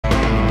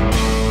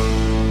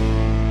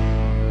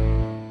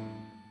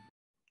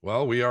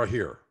Well, we are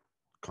here,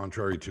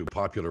 contrary to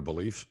popular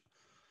belief.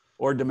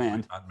 Or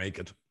demand. Not make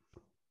it.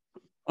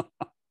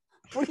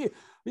 What do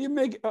you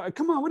make?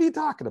 Come on, what are you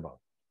talking about?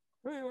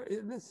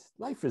 This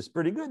life is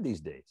pretty good these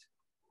days.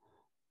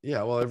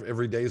 Yeah, well,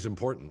 every day is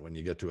important when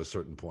you get to a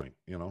certain point,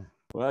 you know.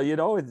 Well, you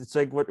know, it's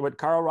like what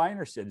Carl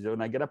Reiner said.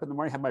 When I get up in the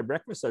morning, have my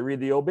breakfast, I read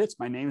the obits,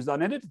 my name's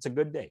not in it. It's a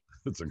good day.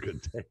 It's a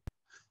good day.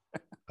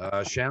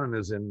 Shannon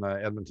is in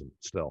Edmonton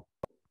still.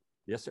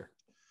 Yes, sir.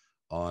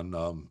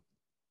 On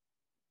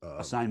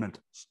assignment.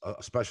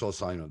 A special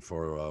assignment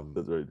for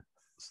That's right.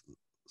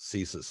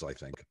 CSIS, I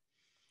think.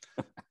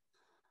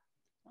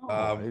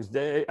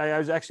 I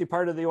was actually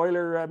part of the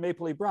Oiler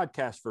Maple Leaf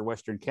broadcast for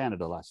Western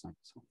Canada last night.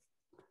 So.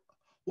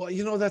 Well,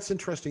 you know, that's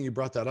interesting you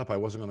brought that up. I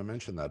wasn't going to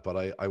mention that,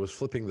 but I was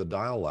flipping the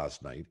dial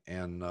last night,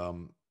 and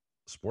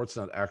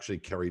Sportsnet actually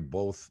carried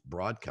both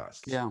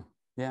broadcasts. Yeah,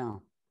 yeah.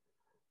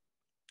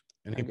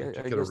 Any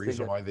particular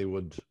reason why they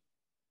would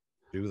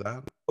do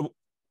that?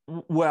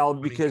 Well,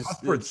 because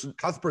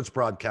Cuthbert's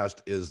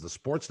broadcast is the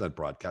Sportsnet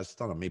broadcast. It's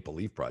not a Maple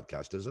Leaf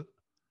broadcast, is it?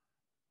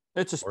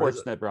 It's a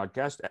Sportsnet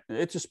broadcast.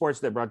 It's a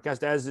Sportsnet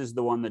broadcast, as is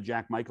the one that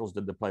Jack Michaels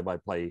did the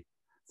play-by-play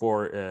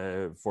for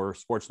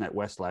Sportsnet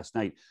West last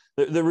night.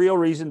 The real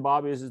reason,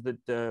 Bob, is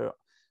that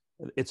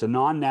it's a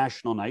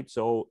non-national night,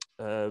 so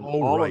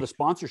all of the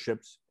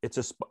sponsorships.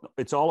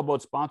 It's all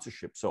about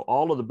sponsorship. So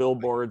all of the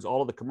billboards,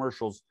 all of the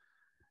commercials,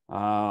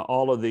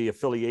 all of the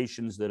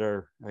affiliations that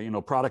are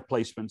product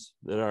placements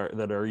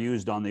that are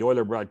used on the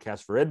Oiler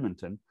broadcast for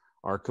Edmonton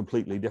are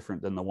completely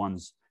different than the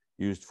ones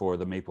used for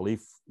the Maple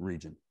Leaf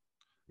region.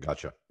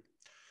 Gotcha.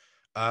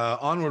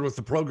 Onward with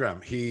the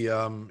program. He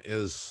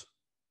is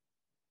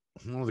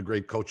one of the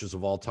great coaches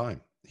of all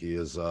time. He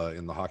is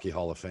in the Hockey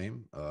Hall of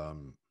Fame,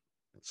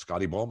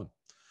 Scotty Bowman.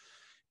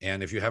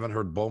 And if you haven't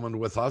heard Bowman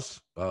with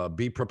us,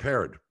 be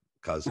prepared,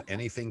 because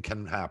anything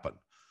can happen.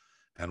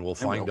 And we'll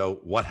find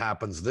out what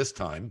happens this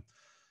time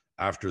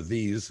after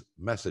these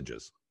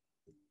messages.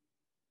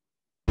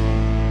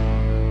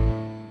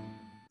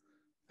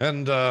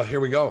 And here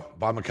we go.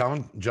 Bob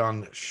McCown,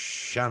 John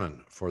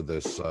Shannon for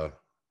this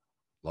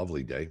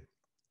lovely day,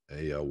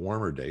 a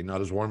warmer day,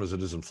 not as warm as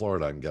it is in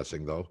Florida, I'm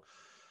guessing, though.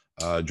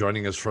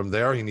 Joining us from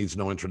there, he needs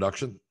no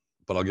introduction,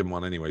 but I'll give him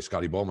one anyway.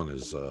 Scotty Bowman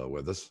is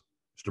with us.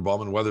 Mr.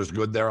 Bowman, weather's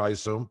good there, I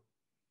assume?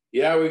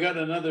 Yeah, we got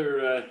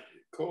another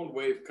cold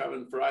wave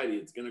coming Friday.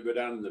 It's going to go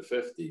down in the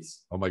 50s.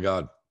 Oh, my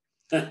God.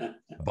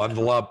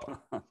 Bundle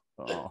up.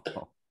 Oh.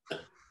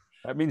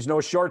 That means no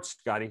shorts,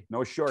 Scotty.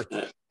 No shorts.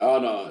 Oh,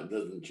 no, it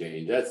doesn't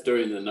change. That's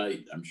during the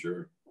night, I'm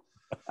sure.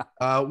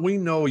 We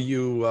know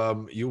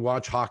you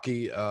watch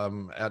hockey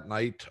at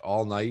night,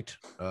 all night,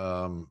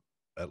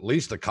 at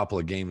least a couple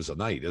of games a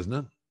night, isn't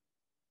it?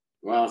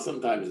 Well,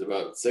 sometimes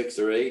about 6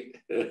 or 8.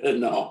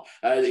 No,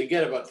 I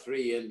get about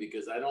 3 in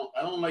because I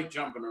don't like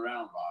jumping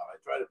around, Bob.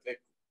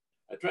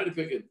 I try to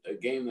pick a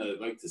game that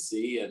I'd like to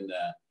see, and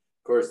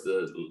of course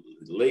the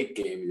late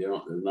game,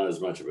 there's not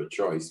as much of a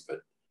choice, but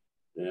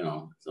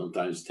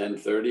sometimes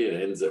 10:30,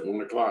 it ends at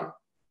 1 o'clock.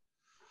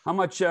 How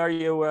much are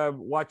you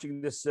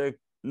watching this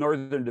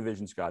Northern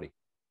Division, Scotty?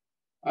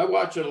 I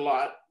watch it a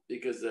lot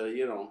because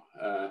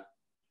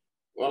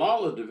well,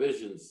 all the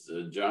divisions,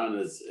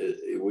 John,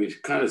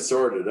 we've kind of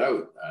sorted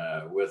out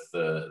with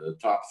the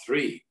top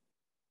 3.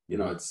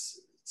 It's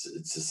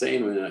the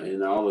same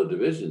in all the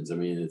divisions. I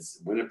mean,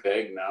 it's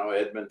Winnipeg now,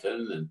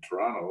 Edmonton, and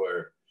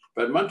Toronto.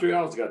 But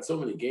Montreal's got so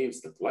many games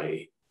to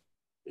play.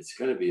 It's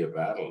going to be a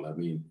battle. I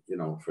mean, to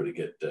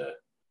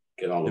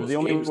get all those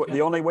games.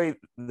 The only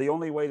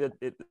way that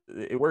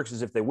it works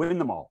is if they win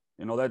them all.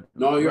 That.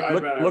 No, you're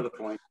right on the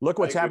point. Look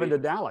what's happened to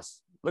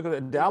Dallas. Look at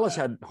that. Dallas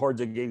had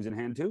hordes of games in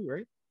hand too,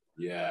 right?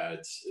 Yeah,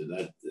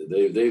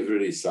 they've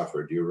really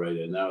suffered. You're right,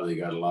 and now they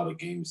got a lot of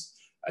games.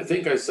 I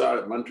think I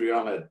saw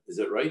Montreal had, is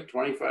it right,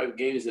 25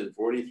 games in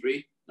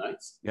 43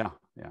 nights? Yeah.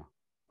 Wow,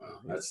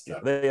 that's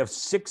tough. They have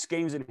 6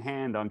 games in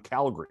hand on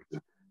Calgary.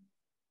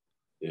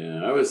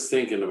 Yeah, I was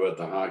thinking about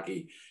the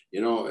hockey.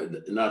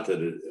 Not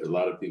that a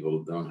lot of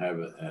people don't have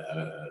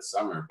a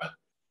summer, but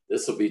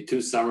this will be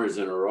 2 summers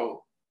in a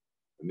row.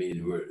 I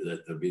mean,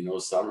 there'll be no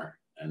summer,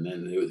 and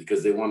then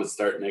because they want to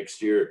start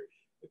next year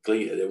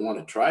clean. They want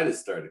to try to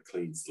start a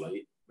clean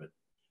slate, but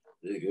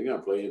they're going to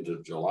play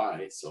into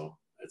July, so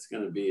it's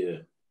going to be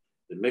a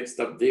mixed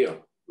up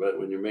deal. But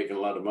when you're making a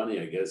lot of money,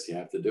 I guess you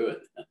have to do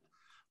it.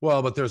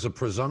 Well, but there's a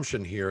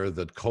presumption here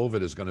that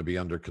COVID is going to be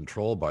under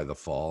control by the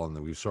fall, and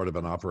we've sort of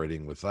been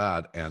operating with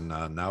that. And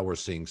now we're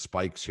seeing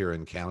spikes here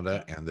in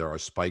Canada, and there are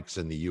spikes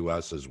in the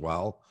U.S. as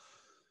well.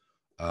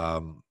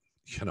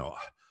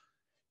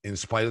 In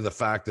spite of the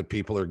fact that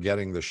people are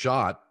getting the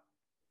shot,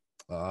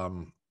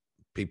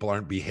 people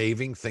aren't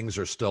behaving. Things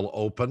are still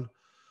open,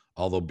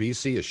 although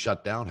BC is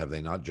shut down. Have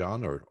they not,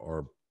 John?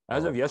 Or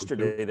as of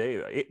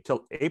yesterday,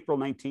 till April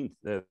 19th,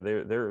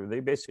 they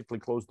basically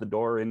closed the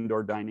door.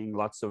 Indoor dining,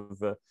 lots of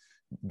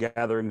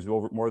gatherings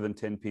over more than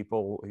 10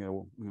 people.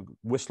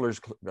 Whistlers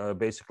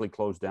basically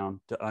closed down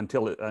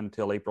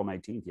until April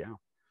 19th. Yeah.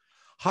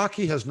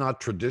 Hockey has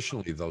not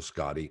traditionally, though,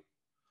 Scotty,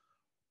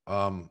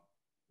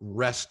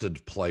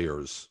 rested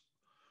players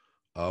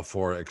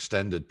for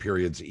extended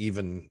periods,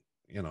 even,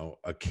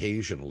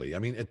 occasionally. I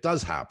mean, it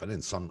does happen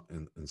in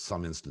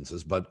some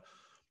instances, but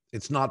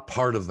it's not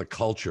part of the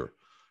culture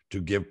to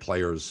give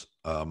players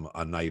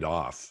a night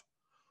off.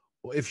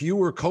 If you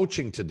were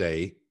coaching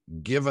today,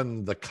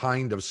 given the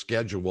kind of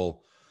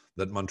schedule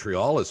that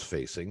Montreal is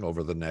facing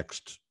over the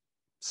next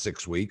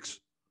 6 weeks,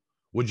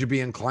 would you be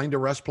inclined to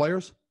rest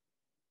players?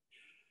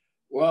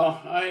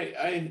 Well,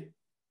 I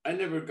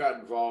never got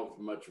involved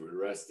much with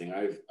resting.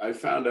 I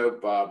found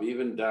out, Bob,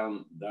 even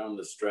down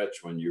the stretch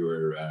when you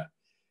were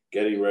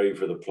getting ready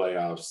for the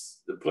playoffs,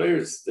 the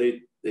players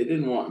they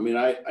didn't want. I mean,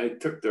 I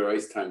took their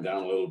ice time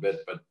down a little bit,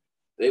 but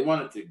they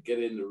wanted to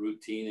get in the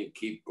routine and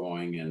keep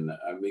going. And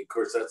I mean, of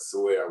course, that's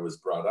the way I was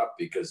brought up,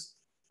 because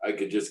I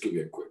could just give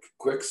you a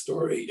quick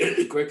story,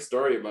 quick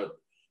story about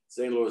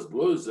St. Louis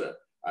Blues.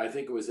 I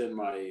think it was in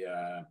my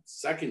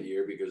second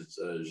year, because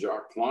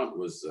Jacques Plante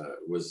was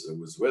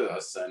with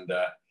us, and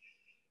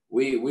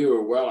we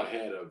were well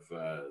ahead of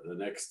the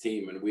next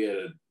team, and we had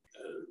a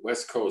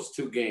West Coast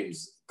 2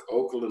 games,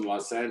 Oakland and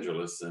Los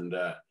Angeles, and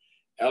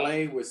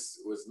LA was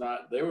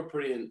not. They were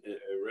pretty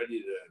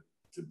ready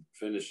to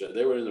finish.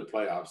 They were in the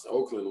playoffs.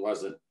 Oakland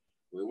wasn't.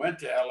 We went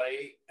to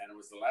LA, and it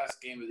was the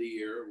last game of the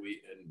year.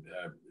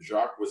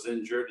 Jacques was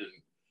injured, and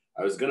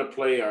I was going to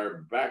play our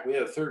back. We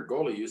had a third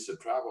goalie used to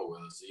travel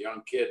with us, a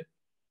young kid.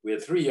 We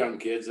had 3 young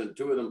kids, and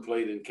 2 of them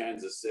played in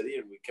Kansas City,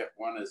 and we kept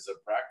one as a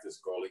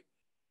practice goalie.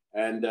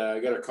 And I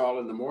got a call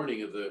in the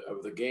morning of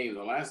the game,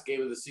 the last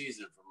game of the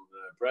season, from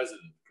the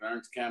president,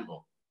 Clarence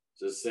Campbell,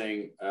 just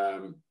saying,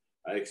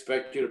 I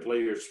expect you to play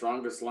your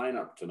strongest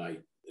lineup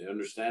tonight. You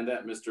understand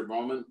that, Mr.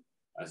 Bowman?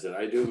 I said,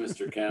 I do,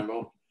 Mr.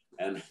 Campbell.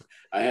 And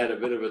I had a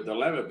bit of a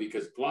dilemma,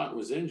 because Plante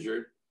was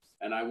injured,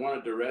 and I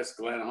wanted to rest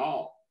Glenn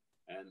Hall.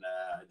 And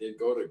I did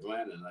go to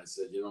Glenn, and I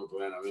said,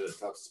 Glenn, I'm in a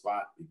tough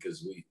spot,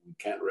 because we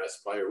can't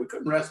rest players. We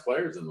couldn't rest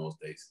players in those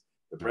days.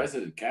 The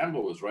president,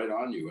 Campbell, was right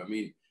on you. I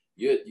mean,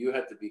 you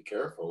had to be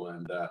careful.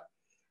 And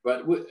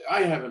but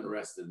I haven't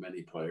rested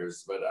many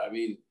players. But I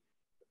mean,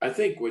 I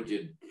think what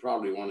you'd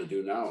probably want to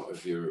do now,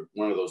 if you're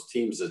one of those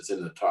teams that's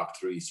in the top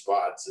 3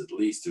 spots, at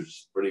least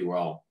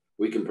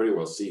we can pretty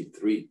well see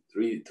three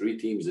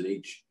teams in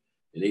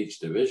each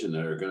division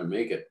that are going to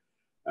make it.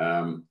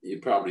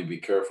 You'd probably be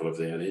careful if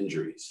they had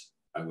injuries.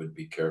 I would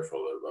be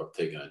careful of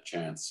taking a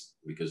chance,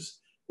 because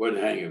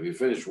if you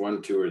finish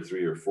 1, 2, or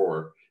 3, or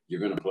 4, you're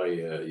going to play.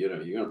 You're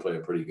going to play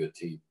a pretty good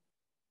team.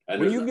 And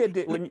when you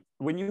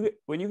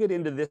get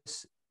into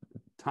this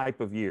time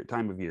of year,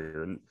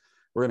 and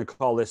we're going to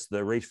call this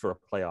the race for a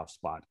playoff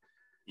spot.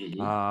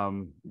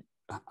 Mm-hmm.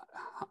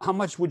 How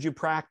much would you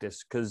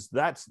practice? Because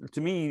that's, to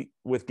me,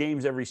 with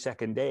games every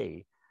second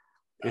day,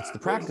 it's the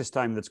practice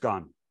time that's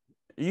gone.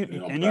 You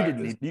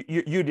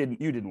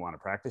didn't want to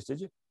practice,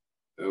 did you?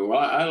 Well,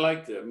 I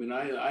liked it. I mean,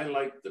 I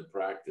liked the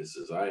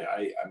practices.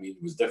 I mean,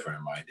 it was different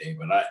in my day,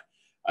 but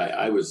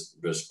I was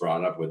just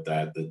brought up with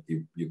that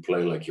you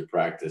play like you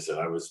practice, and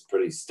I was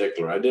pretty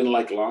stickler. I didn't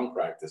like long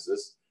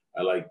practices.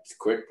 I liked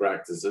quick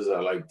practices. I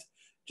liked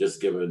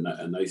just give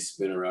a nice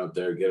spinner out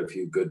there, get a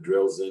few good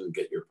drills in,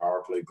 get your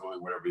power play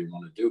going, whatever you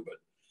want to do. But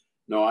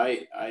no,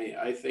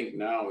 I think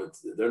now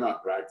they're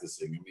not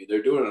practicing. I mean,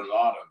 they're doing a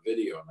lot of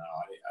video now.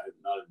 I'm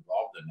not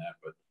involved in that,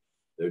 but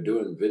they're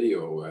doing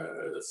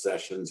video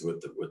sessions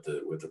with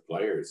the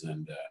players,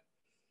 and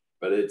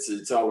but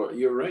it's all,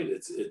 you're right.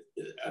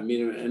 I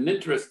mean, an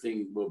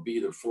interesting will be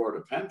the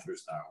Florida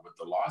Panthers now with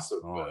the loss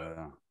of.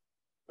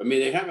 I mean,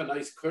 they have a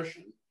nice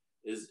cushion.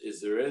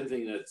 Is there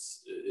anything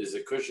is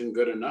a cushion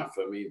good enough?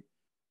 I mean,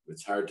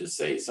 it's hard to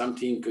say. Some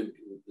team could.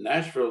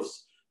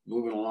 Nashville's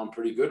moving along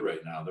pretty good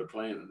right now. They're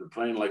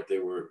playing like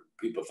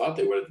people thought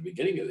they would at the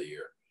beginning of the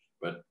year.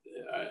 But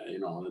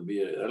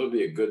that'll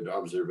be a good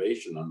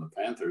observation on the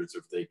Panthers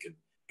if they could,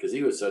 because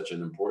he was such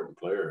an important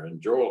player.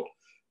 And Joel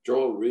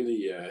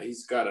really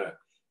he's got a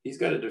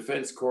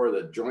defense core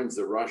that joins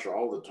the rush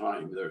all the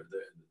time.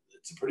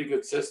 It's a pretty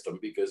good system,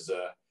 because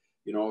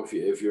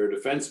if you're a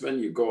defenseman,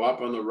 you go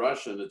up on the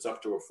rush, and it's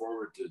up to a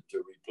forward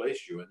to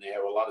replace you, and they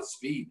have a lot of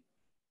speed.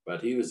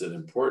 But he was an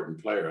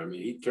important player. I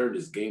mean, he turned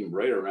his game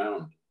right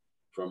around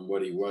from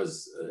what he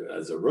was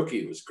as a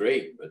rookie. It was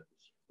great, but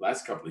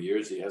last couple of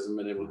years he hasn't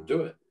been able to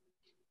do it.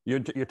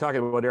 You're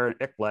talking about Aaron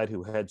Ekblad,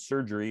 who had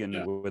surgery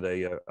and with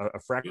a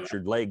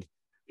fractured leg,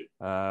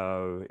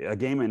 a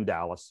game in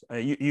Dallas.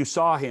 You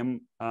saw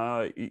him.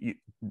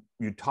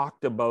 You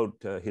talked about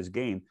his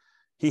game.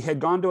 He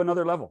had gone to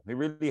another level. He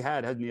really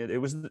had, hadn't he?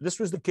 This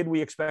was the kid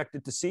we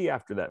expected to see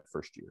after that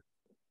first year.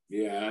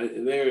 Yeah,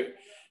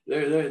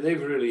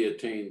 they've really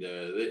attained.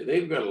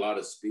 They've got a lot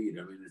of speed.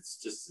 I mean,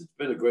 it's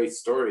been a great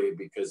story,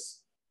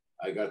 because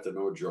I got to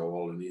know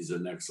Joel, and he's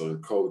an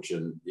excellent coach.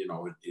 And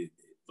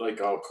like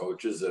all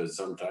coaches,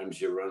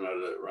 sometimes you run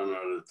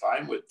out of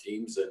time with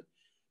teams,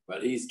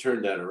 but he's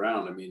turned that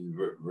around. I mean,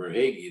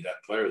 Verhaeghe,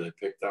 that player they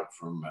picked up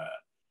from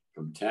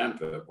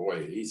Tampa,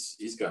 boy,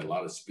 he's got a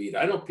lot of speed.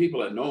 I know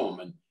people that know him,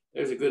 and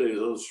there's a good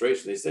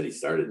illustration. They said he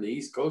started in the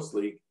East Coast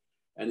League,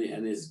 and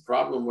his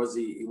problem was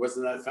he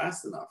wasn't that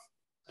fast enough,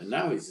 and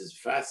now he's as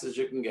fast as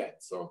you can get.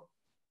 So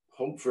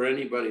hope for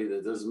anybody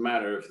that doesn't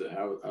matter if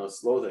how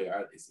slow they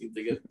are, they seem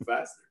to get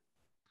faster.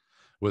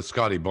 With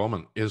Scotty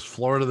Bowman, is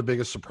Florida the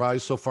biggest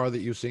surprise so far that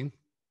you've seen?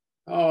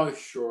 Oh,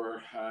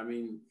 sure. I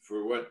mean,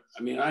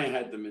 I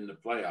had them in the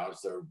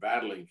playoffs. They were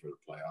battling for the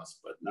playoffs,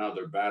 but now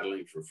they're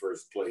battling for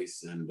first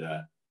place. And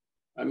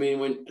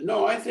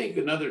I think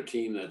another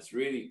team that's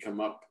really come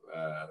up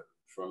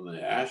from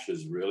the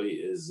ashes really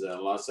is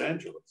Los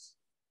Angeles.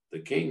 The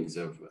Kings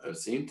have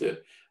seemed to.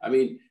 I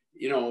mean,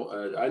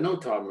 I know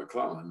Todd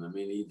McCown. I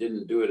mean, he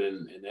didn't do it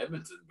in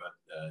Edmonton, but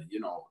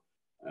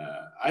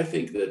I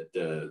think that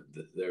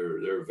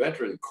their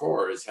veteran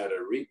core has had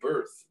a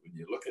rebirth. When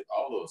you look at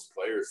all those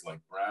players like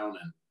Brown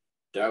and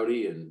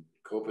Doughty and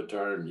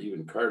Kopitar and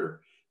even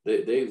Carter,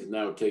 they've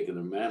now taken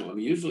the mantle. I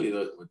mean, usually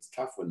it's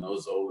tough when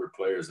those older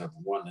players have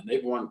won, and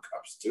they've won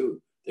cups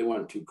too. They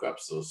won 2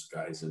 cups, those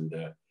guys, and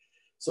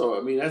so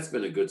I mean that's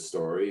been a good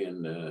story.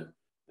 And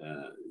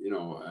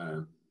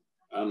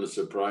on the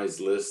surprise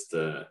list.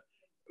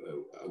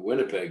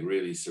 Winnipeg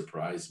really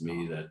surprised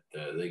me that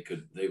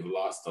they've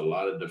lost a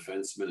lot of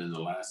defensemen in the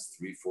last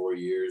 3-4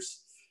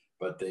 years,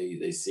 but they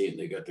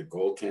got the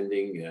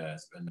goaltending.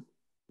 It's been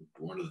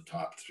one of the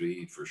top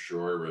 3 for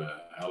sure.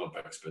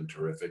 Halibuck's been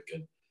terrific,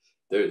 and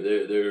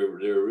they're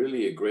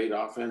really a great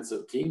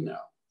offensive team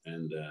now,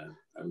 and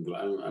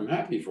I'm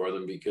happy for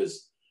them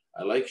because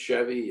I like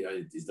Chevy.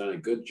 He's done a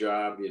good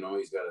job. He's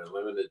got a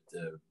limited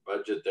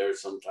budget there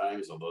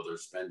sometimes, although they're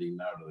spending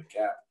now to the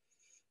cap.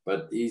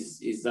 But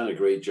he's done a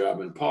great job.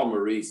 And Paul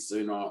Maurice,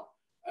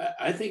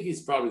 I think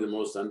he's probably the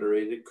most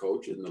underrated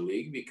coach in the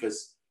league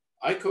because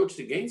I coached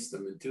against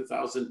him in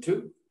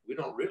 2002. We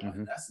don't realize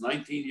that's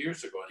 19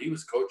 years ago. And he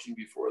was coaching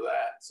before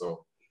that.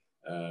 So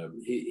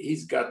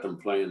he's got them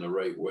playing the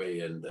right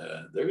way, and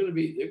they're going to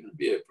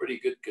be a pretty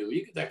good. When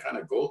you get that kind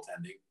of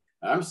goaltending,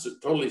 I'm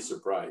totally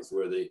surprised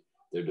where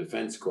their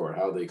defense core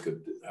how they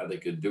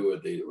could do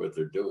what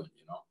they're doing.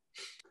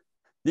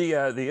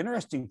 The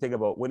interesting thing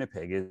about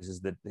Winnipeg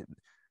is that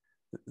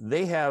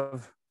they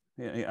have,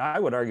 I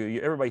would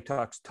argue, everybody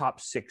talks top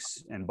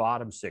 6 and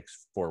bottom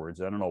 6 forwards.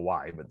 I don't know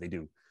why, but they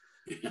do.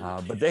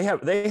 But they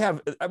have.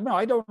 No,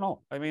 I don't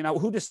know. I mean,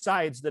 who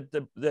decides that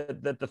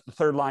the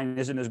third line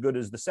isn't as good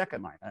as the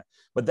second line?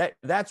 But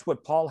that's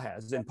what Paul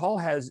has, and Paul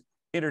has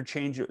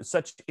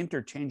such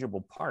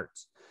interchangeable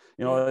parts.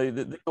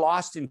 They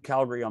lost in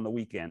Calgary on the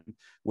weekend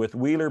with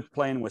Wheeler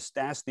playing with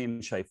Stastny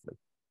and Scheifele.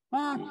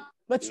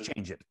 Let's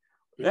change it.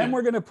 Then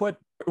we're going to put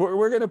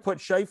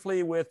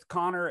Scheifele with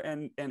Connor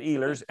and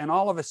Ehlers, and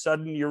all of a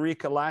sudden,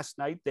 Eureka! Last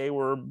night they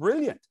were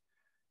brilliant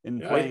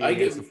in playing.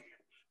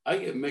 I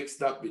get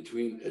mixed up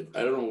between.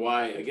 I don't know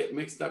why I get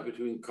mixed up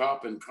between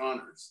Kopp and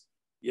Connors.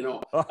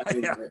 No,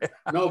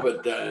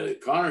 but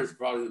Connor's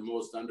probably the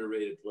most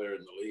underrated player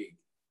in the league.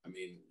 I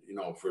mean,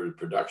 for the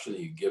production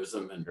he gives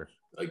them, and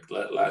like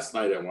last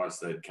night I watched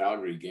that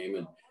Calgary game,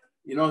 and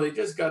they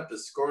just got the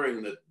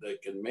scoring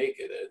that can make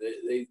it.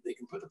 They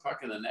can put the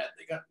puck in the net.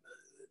 They got.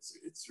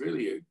 It's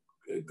really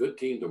a good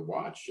team to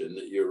watch, and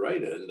you're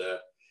right. And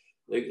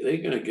they're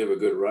going to give a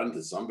good run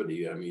to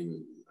somebody. I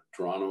mean,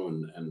 Toronto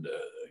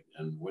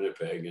and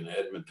Winnipeg and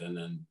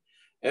Edmonton.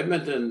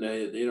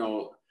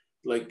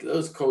 Like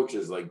those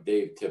coaches like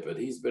Dave Tippett.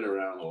 He's been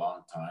around a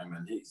long time,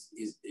 and he's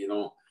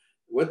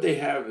what they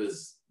have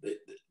is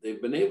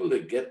they've been able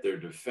to get their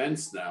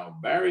defense now.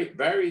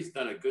 Barry's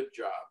done a good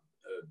job.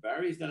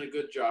 Barry's done a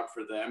good job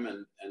for them,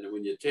 and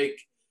when you take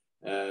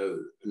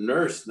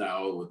Nurse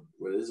now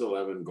with his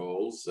 11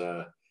 goals,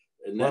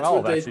 and that's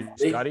what they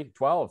Scotty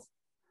 12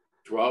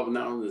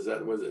 now.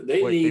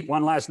 They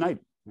won last night.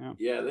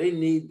 Yeah, they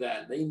need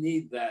that. They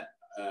need that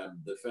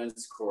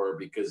defense core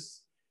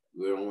because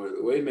the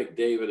way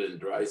McDavid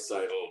and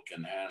Draisaitl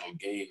can handle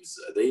games,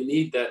 they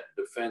need that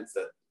defense,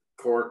 that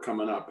core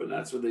coming up, and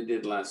that's what they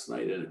did last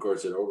night. And of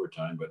course, in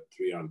overtime, but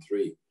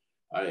 3-on-3.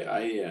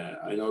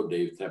 I know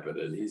Dave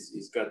Tippett, and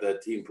he's got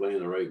that team playing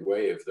the right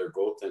way. If their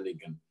goaltending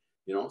can.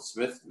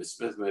 Smith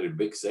made a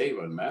big save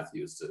on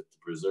Matthews to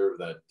preserve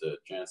that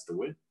chance to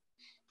win.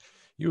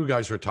 You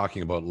guys were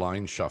talking about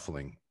line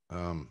shuffling.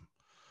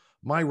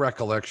 My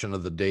recollection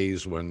of the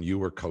days when you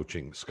were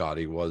coaching,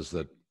 Scotty, was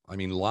that,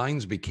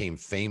 lines became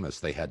famous.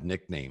 They had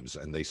nicknames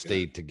and they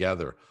stayed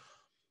together.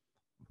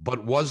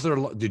 But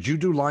did you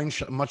do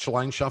much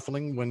line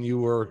shuffling when you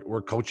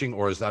were coaching,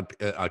 or is that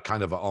a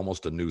kind of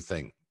almost a new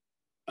thing?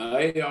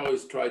 I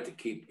always tried to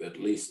keep at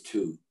least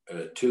two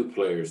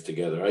players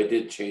together. I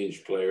did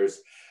change players.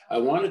 I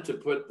wanted to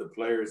put the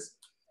players.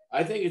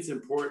 I think it's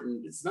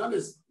important. It's not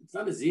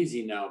as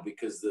easy now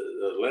because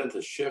the length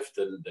of shift,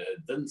 and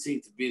it doesn't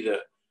seem to be the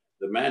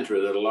mantra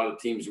that a lot of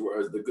teams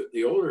were.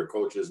 The older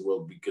coaches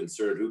will be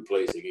concerned who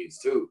plays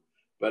against who.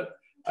 But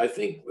I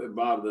think,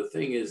 Bob, the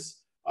thing is,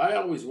 I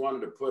always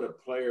wanted to put a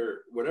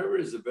player, whatever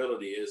his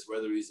ability is,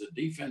 whether he's a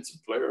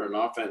defensive player or an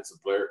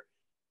offensive player,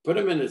 put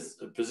him in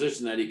a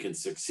position that he can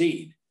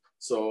succeed.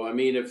 So,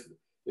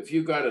 if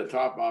you got a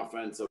top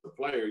offensive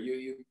player,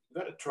 you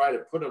got to try to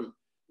put him,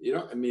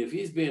 if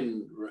he's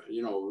been,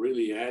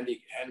 really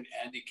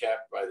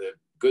handicapped by the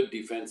good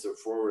defensive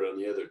forward on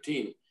the other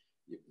team,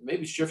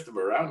 maybe shift them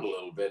around a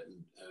little bit.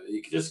 And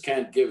you just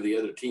can't give the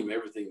other team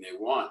everything they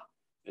want.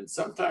 And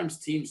sometimes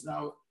teams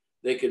now,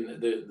 they can,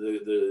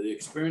 the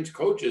experienced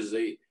coaches,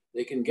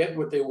 they can get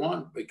what they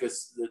want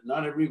because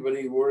not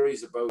everybody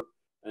worries about,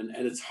 and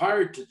it's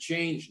hard to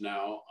change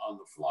now on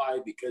the fly,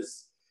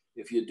 because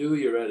if you do,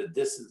 you're at a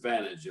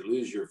disadvantage. You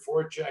lose your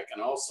forecheck,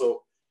 and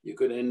also you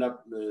could end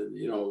up,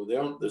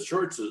 the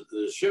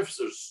shifts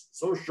are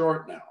so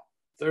short now,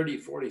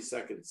 30,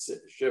 40-second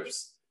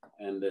shifts.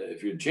 And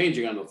if you're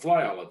changing on the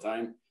fly all the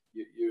time,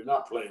 you're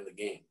not playing the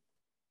game.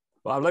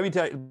 Bob, let me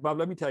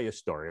tell you a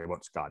story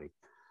about Scotty.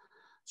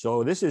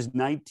 So this is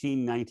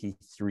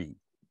 1993.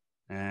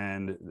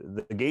 And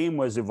the game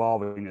was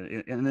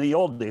evolving. In the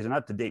old days, and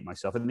not to date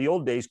myself, in the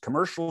old days,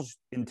 commercials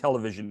in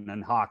television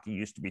and hockey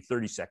used to be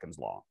 30 seconds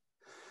long.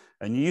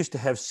 And you used to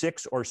have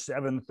 6 or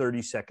 7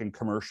 30-second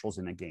commercials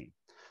in a game.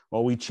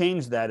 Well, we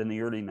changed that in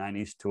the early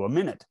 90s to a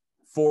minute,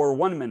 4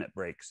 1-minute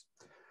breaks.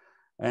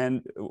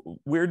 And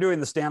we're doing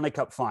the Stanley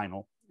Cup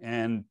final,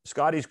 and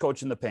Scotty's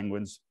coaching the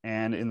Penguins.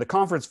 And in the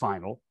conference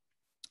final,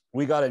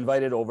 we got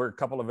invited over, a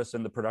couple of us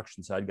in the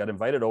production side got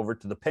invited over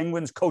to the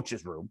Penguins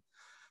coaches room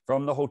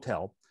from the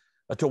hotel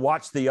to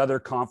watch the other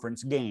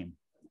conference game.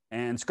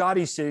 And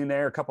Scotty's sitting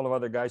there, a couple of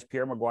other guys,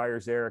 Pierre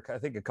Maguire's there, I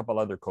think a couple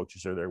other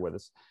coaches are there with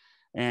us.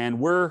 And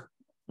we're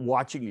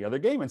watching the other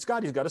game, and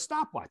Scotty's got a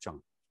stopwatch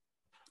on.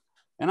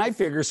 And I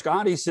figure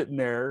Scotty's sitting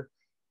there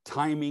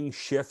timing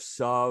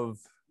shifts of,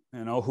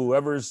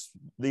 whoever's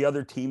the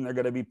other team they're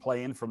going to be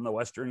playing from the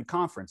Western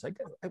Conference.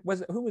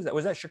 Who was that?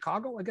 Was that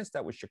Chicago? I guess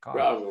that was Chicago.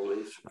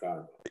 Probably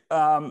Chicago.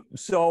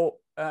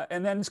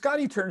 And then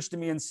Scotty turns to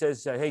me and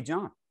says, "Hey,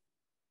 John,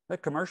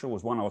 that commercial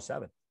was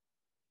 107.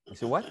 I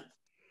said, "What?"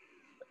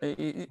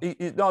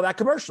 No, that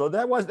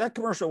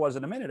commercial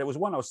wasn't a minute. It was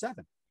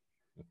 107.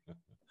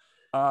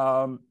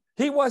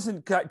 He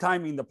wasn't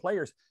timing the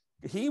players.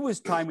 He was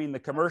timing the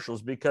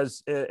commercials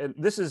because, and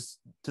this is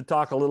to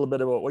talk a little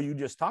bit about what you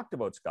just talked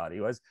about,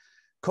 Scotty, was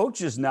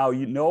coaches now,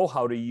 know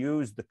how to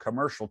use the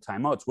commercial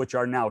timeouts, which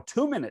are now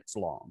 2 minutes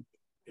long.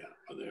 Yeah,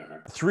 they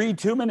are. 3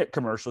 2-minute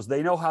commercials.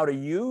 They know how to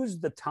use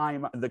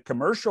the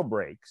commercial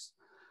breaks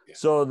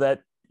so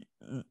that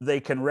they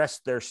can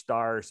rest their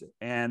stars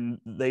and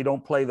they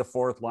don't play the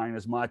fourth line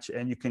as much.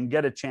 And you can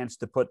get a chance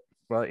to put,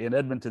 in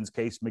Edmonton's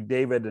case,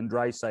 McDavid and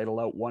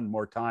Draisaitl out one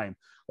more time,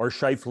 or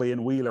Scheifele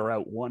and Wheeler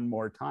out one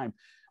more time.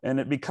 And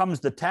it becomes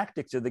the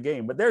tactics of the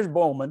game. But there's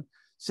Bowman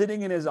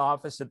sitting in his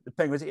office at the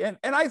Penguins. And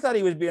I thought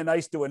he was being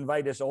nice to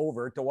invite us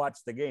over to watch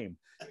the game.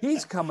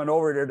 He's coming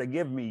over there to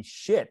give me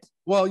shit.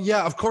 Well,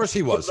 yeah, of course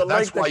he was.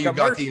 That's why you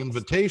got the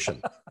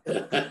invitation. He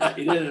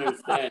didn't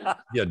understand.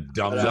 You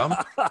dum-dum.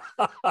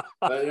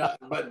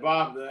 But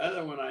Bob, the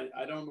other one,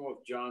 I don't know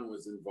if John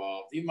was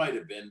involved. He might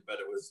have been, but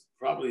it was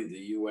probably the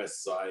U.S.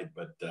 side.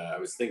 But I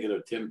was thinking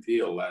of Tim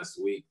Peel last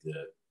week,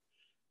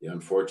 the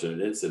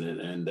unfortunate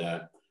incident. And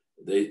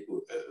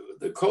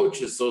the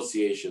coach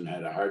association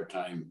had a hard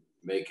time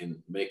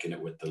making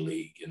it with the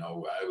league.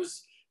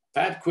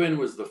 Pat Quinn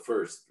was the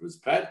first. It was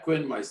Pat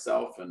Quinn,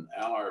 myself, and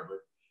Al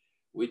Arbor.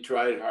 We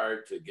tried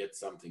hard to get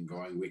something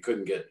going. We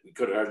could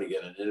hardly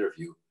get an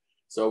interview.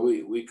 So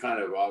we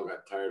kind of all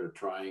got tired of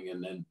trying.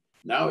 And then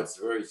now it's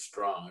very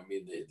strong. I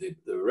mean,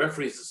 the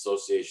Referees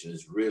Association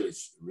is really,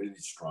 really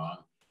strong.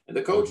 And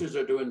the coaches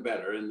are doing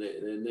better. And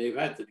they've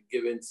had to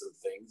give in some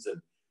things.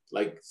 And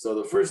so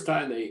the first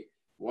time they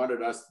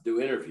wanted us to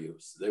do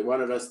interviews, they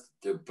wanted us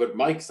to put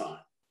mics on.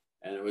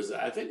 And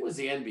I think it was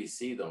the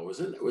NBC though.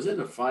 It was in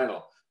the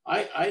final.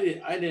 I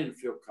didn't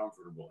feel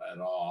comfortable at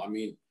all. I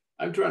mean,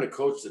 I'm trying to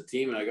coach the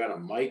team and I got a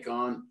mic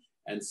on.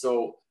 And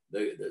so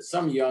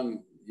some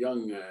young,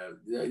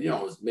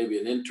 maybe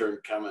an intern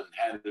come and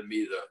handed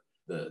me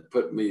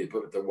put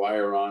the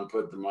wire on,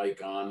 put the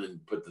mic on,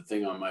 and put the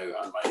thing on my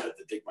head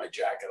to take my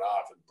jacket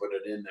off and put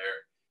it in there.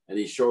 And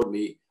he showed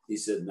me, he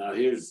said, "Now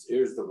here's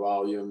the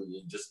volume, and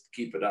you just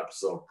keep it up."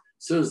 So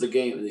as soon as the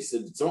game, and he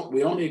said,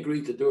 "We only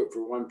agreed to do it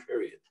for one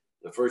period,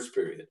 the first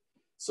period."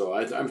 So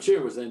I'm sure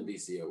it was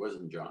NBC. It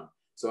wasn't John.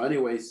 So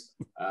anyways,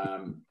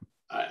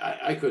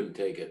 I couldn't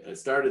take it. I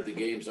started the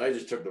game, so I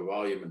just took the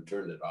volume and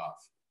turned it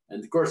off.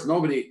 And of course,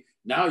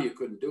 now you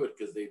couldn't do it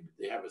because they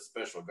have a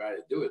special guy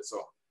to do it.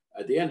 So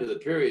at the end of the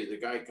period, the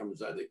guy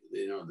comes out,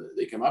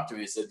 they come up to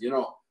me and said,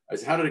 I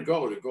said, "How did it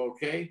go? Did it go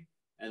okay?"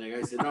 And the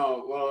guy said,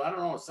 "No, well, I don't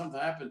know. Something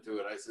happened to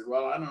it." I said,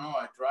 "Well, I don't know.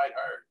 I tried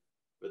hard."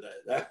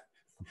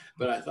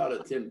 But I thought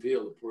of Tim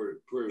Peel, the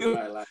poor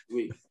guy last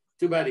week.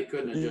 Too bad he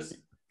couldn't have just,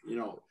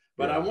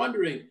 But I'm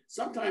wondering,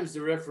 sometimes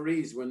the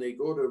referees, when they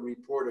go to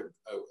report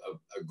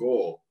a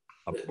goal,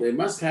 they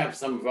must have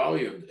some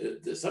volume.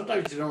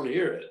 Sometimes you don't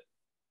hear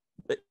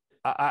it.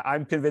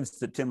 I'm convinced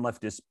that Tim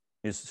left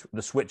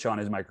the switch on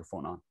his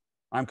microphone on.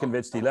 I'm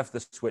convinced he left the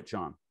switch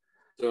on.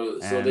 So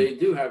they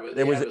do have it.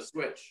 They have a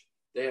switch.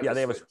 They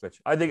have a switch.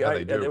 I think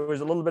there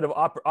was a little bit of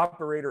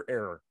operator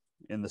error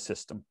in the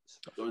system.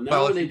 So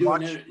now when they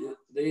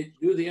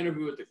do the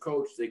interview with the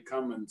coach, they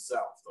come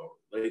themselves though.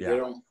 They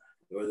don't.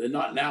 They're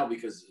not now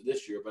because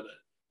this year, but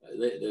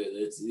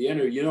it's the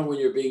interview. When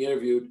you're being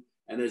interviewed,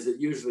 and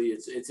usually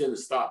it's in a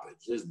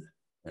stoppage, isn't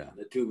it?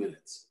 The 2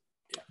 minutes.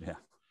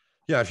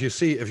 Yeah, if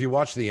you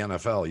watch the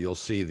NFL, you'll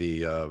see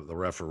the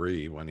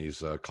referee when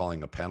he's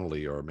calling a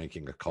penalty or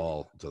making a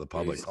call to the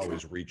public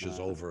always reaches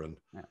over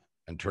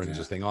and turns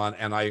his thing on.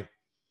 And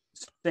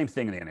same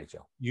thing in the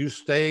NHL. You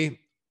stay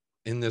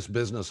in this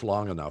business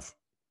long enough,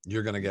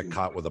 you're going to get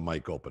caught with a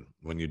mic open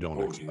when you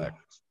don't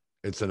expect.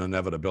 It's an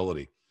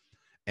inevitability.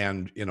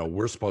 And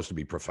we're supposed to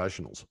be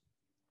professionals.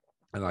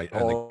 And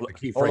the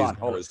key phrase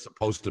is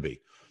supposed to be.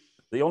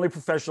 The only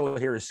professional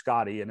here is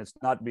Scotty, and it's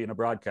not being a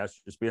broadcaster,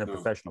 it's being a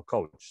professional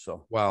coach.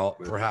 So, well,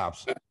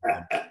 perhaps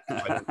I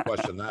didn't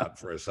question that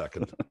for a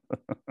second,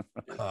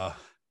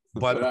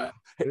 but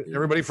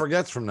everybody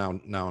forgets from now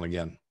and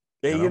again.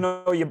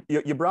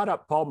 You brought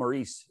up Paul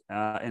Maurice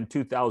in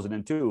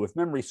 2002. If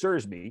memory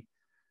serves me,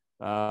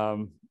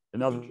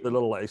 another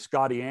little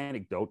Scotty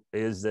anecdote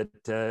is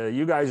that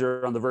you guys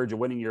are on the verge of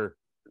winning your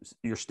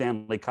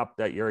Stanley Cup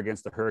that year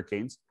against the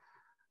Hurricanes.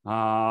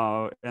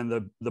 And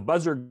the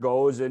buzzer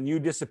goes and you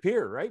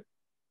disappear, right?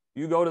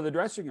 You go to the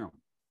dressing room.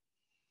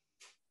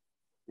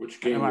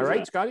 Which game? Am I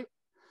right, Scotty?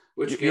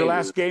 Your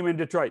last game in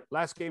Detroit.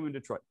 Last game in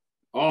Detroit.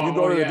 Oh, you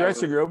go to the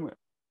dressing room.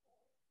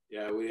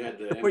 Yeah, we had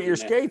to put your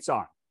skates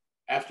on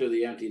after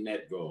the empty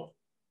net goal.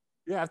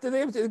 Yeah, after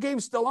the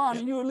game's still on,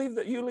 and you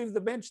leave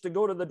the bench to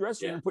go to the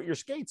dressing room and put your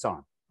skates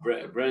on.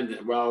 Brendan,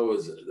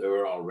 they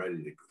were all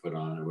ready to put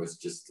on. It was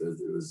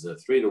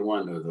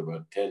 3-1 with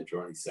about 10,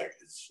 20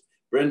 seconds.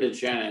 Brendan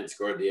Shanahan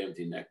scored the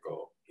empty net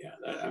goal. Yeah,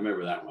 I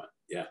remember that one.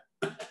 Yeah.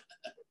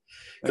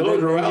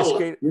 Claude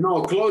Ruel,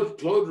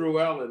 Claude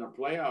Ruel in a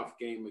playoff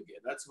game again.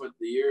 That's what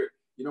the year,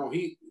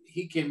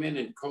 he came in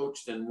and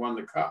coached and won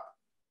the cup.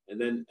 And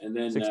then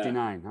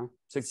 69, huh?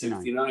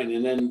 69.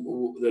 And then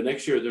the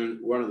next year, during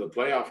one of the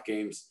playoff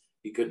games,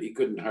 he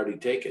couldn't hardly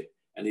take it.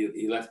 And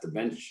he left the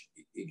bench.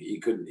 He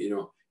couldn't, he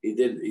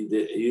did.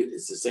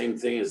 It's the same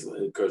thing as,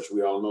 of course,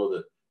 we all know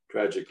the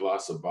tragic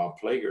loss of Bob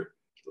Plager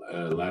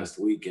last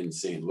week in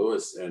St.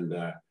 Louis, and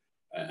I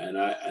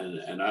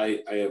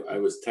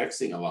was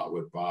texting a lot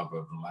with Bob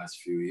over the last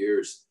few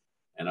years,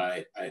 and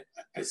I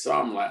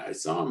saw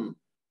him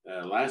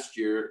last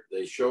year.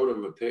 They showed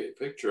him a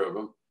picture of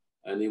him,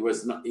 and he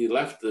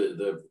left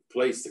the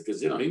place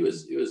because he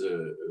was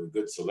a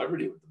good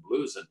celebrity with the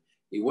Blues, and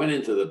he went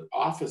into the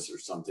office or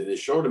something. They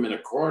showed him in a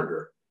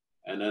corridor,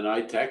 and then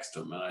I texted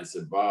him and I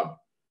said, Bob,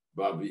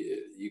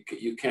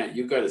 you can't.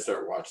 You got to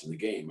start watching the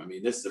game. I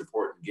mean, this is an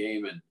important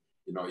game, and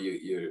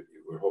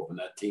we're hoping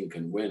that team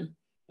can win.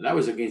 And that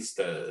was against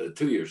 2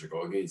 years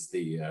ago against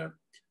the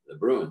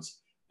Bruins.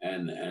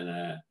 And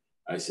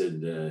I said,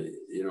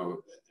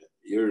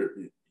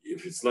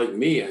 if it's like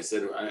me, I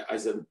said,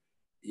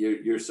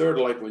 you're sort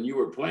of like when you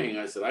were playing.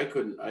 I said, I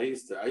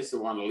used to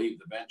want to leave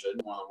the bench. I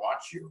didn't want to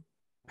watch you.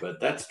 But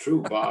that's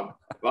true, Bob.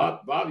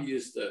 Bob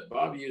used to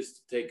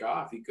take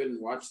off. He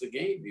couldn't watch the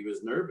game. He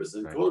was nervous.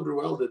 And Claude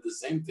Ruel did the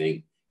same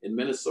thing in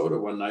Minnesota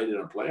one night in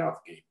a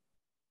playoff game.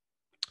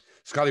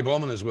 Scotty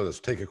Bowman is with us.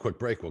 Take a quick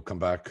break. We'll come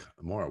back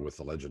more with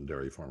the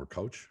legendary former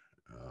coach,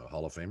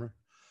 Hall of Famer,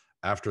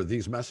 after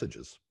these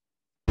messages.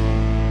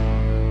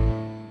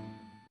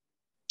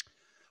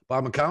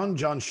 Bob McCown,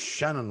 John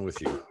Shannon with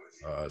you.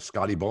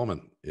 Scotty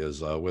Bowman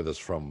is with us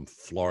from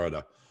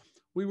Florida.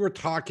 We were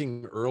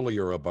talking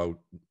earlier about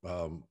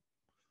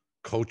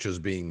coaches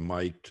being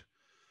mic'd.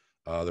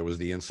 There was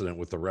the incident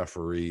with the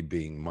referee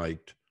being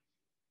mic'd.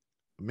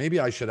 Maybe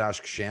I should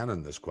ask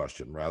Shannon this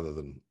question rather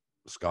than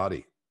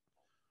Scotty.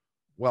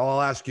 Well,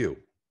 I'll ask you,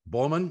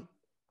 Bowman.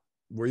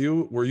 Were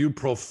you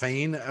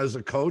profane as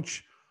a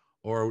coach,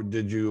 or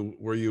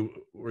were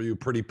you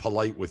pretty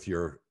polite with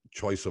your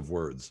choice of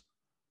words?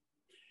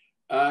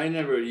 I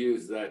never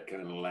used that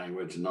kind of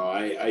language. No,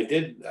 I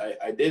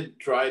did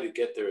try to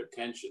get their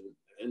attention.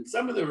 And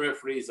some of the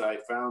referees I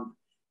found,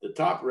 the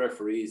top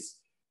referees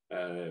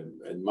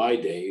in my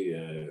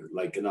day,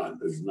 not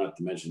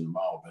to mention them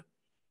all, but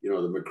the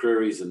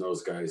McCreary's and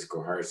those guys,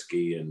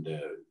 Koharski and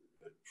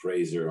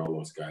Fraser, all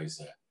those guys.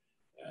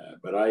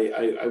 But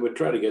I would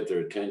try to get their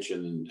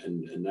attention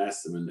and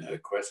ask them a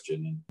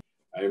question. And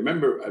I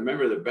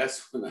remember the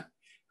best one.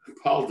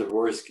 Paul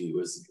Dvorsky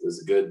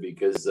was good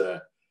because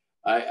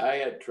I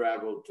had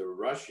traveled to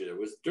Russia. It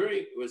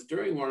was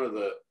during one of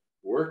the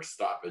work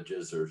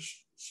stoppages or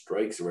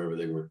strikes or whatever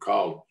they were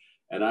called.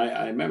 And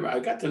I remember I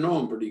got to know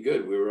him pretty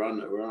good. We were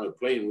on a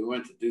plane. We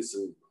went to do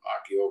some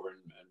hockey over in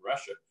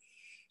Russia.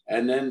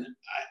 And then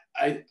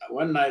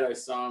one night I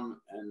saw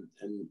him,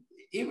 and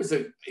he was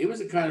a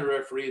kind of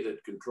referee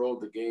that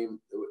controlled the game.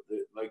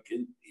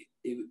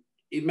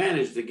 He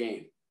managed the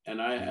game,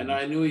 and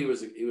I knew he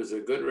was a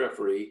good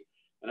referee.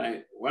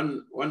 And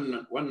one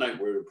night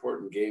we were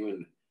reporting game,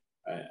 and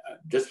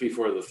just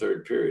before the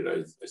third period,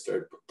 I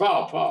started,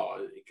 Paul.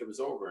 He comes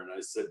over, and I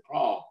said,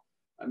 Paul,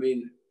 I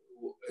mean,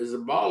 is the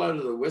ball out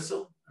of the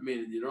whistle? I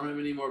mean, you don't have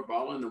any more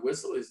ball in the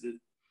whistle? Is it,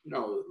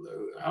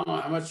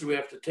 how much do we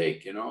have to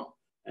take?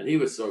 And he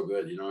was so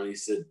good, and he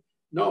said,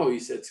 no, he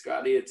said,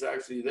 Scotty, it's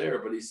actually there.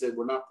 But he said,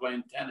 we're not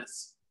playing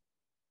tennis,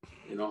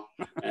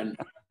 and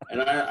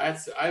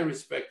I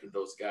respected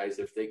those guys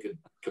if they could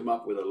come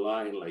up with a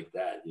line like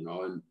that, and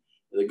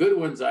The good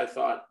ones, I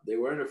thought, they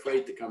weren't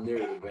afraid to come near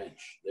the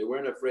bench. They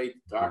weren't afraid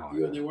to talk to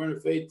you, and they weren't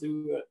afraid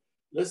to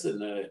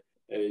listen.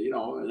 You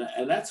know,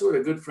 and that's what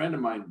a good friend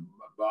of mine,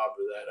 Bob,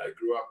 that I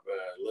grew up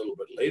a little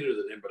bit later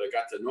than him, but I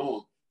got to know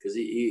him because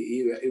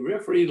he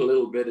refereed a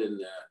little bit in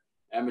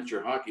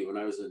amateur hockey when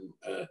I was in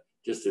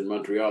just in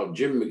Montreal.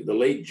 The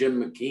late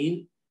Jim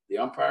McCown, the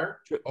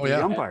umpire. Oh yeah,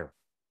 the umpire.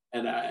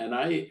 And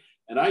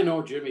I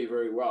know Jimmy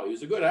very well. He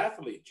was a good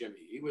athlete, Jimmy.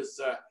 He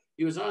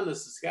was on the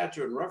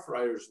Saskatchewan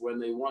Roughriders when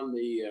they won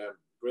the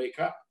Grey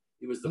Cup.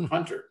 He was the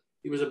punter.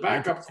 He was a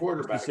backup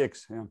quarterback.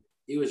 Yeah.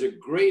 He was a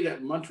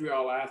great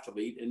Montreal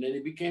athlete, and then he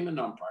became an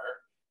umpire.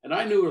 And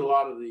I knew a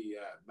lot of the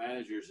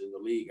managers in the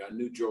league. I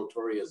knew Joe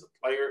Torre as a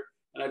player,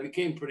 and I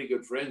became pretty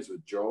good friends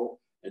with Joe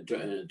and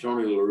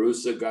Tony La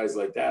Russa, guys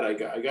like that. I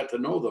got to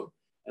know them.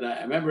 And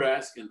I remember I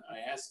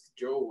asked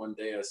Joe one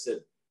day, I said,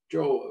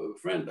 Joe, a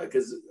friend,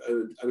 because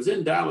I was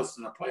in Dallas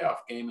in a playoff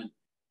game, and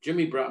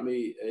Jimmy brought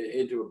me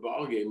into a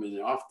ball game in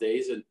the off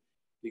days, and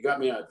he got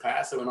me a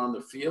pass. I went on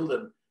the field,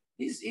 and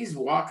he's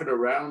walking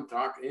around,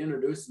 talking,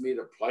 introducing me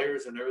to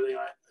players and everything.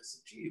 I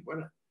said, gee,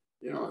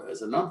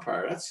 as an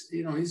umpire, that's,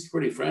 he's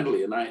pretty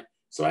friendly.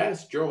 So I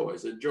asked Joe, I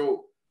said,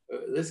 Joe,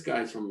 this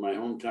guy's from my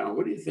hometown.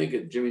 What do you think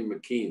of Jimmy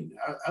McCown?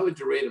 How would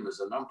you rate him as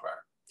an umpire?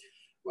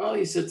 Well,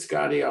 he said,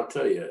 Scotty, I'll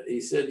tell you.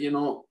 He said,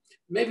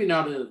 maybe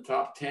not in the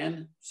top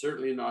 10,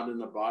 certainly not in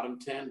the bottom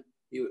 10.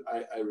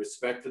 I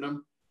respected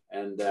him.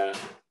 And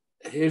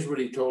here's what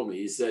he told me.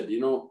 He said,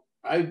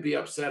 I'd be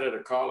upset at a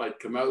call. I'd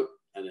come out,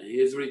 and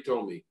here's what he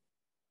told me.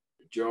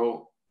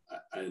 Joe,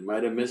 I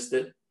might have missed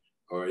it,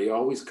 or he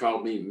always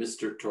called me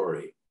Mr.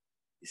 Torre.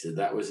 He said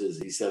that was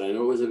he said, I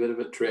know it was a bit of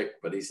a trick,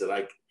 but he said,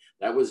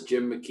 that was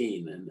Jim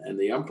McCown. And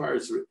the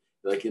umpires,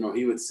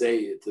 he would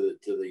say to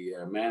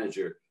the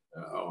manager,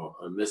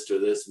 Mr.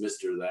 this,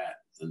 Mr. that.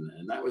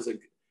 And that was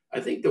I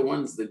think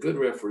the good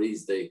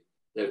referees,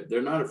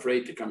 they're not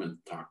afraid to come and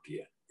talk to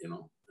you,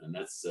 and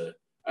that's,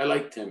 I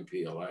like Tim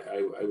Peel.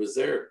 I was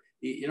there.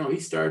 He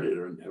started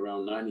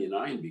around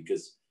 99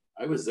 because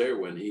I was there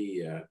when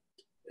he,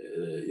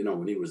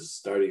 when he was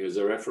starting as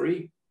a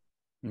referee.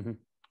 Mm-hmm.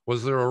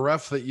 Was there a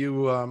ref that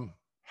you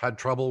had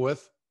trouble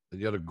with? That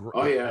you had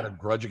had a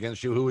grudge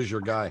against you? Who was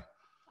your guy?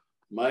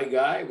 My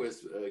guy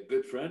was a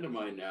good friend of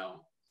mine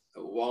now,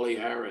 Wally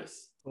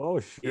Harris. Oh,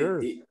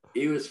 sure.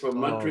 He was from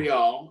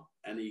Montreal,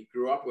 and he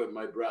grew up with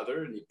my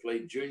brother, and he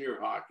played junior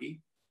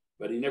hockey,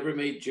 but he never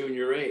made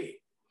junior A.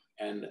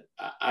 And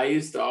I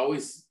used to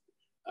always,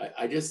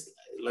 I just,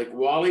 like,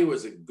 Wally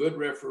was a good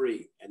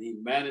referee, and he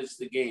managed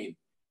the game.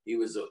 He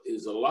was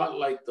a lot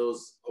like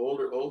those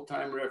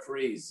old-time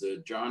referees,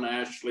 John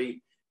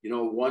Ashley,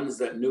 ones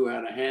that knew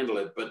how to handle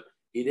it, but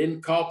he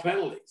didn't call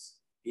penalties.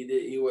 He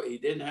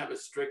didn't have a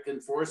strict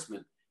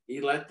enforcement. He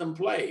let them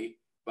play,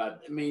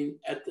 but I mean,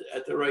 at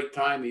the right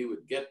time, he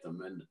would get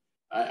them. And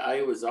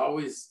I was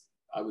always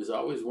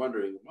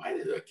wondering, why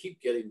did I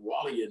keep getting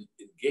Wally in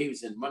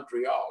games in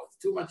Montreal? It's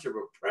too much of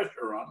a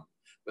pressure on him,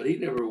 but he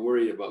never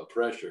worried about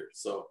pressure.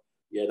 So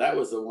yeah, that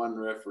was the one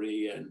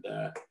referee. And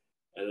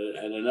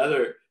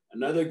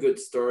another good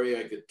story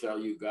I could tell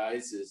you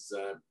guys is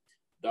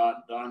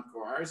Don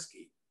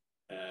Koharski.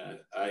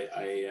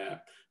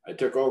 I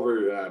took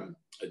over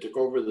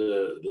the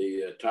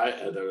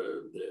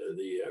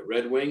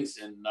Red Wings,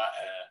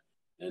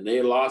 and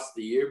they lost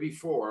the year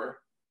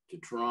before to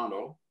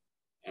Toronto,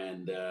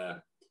 and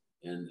I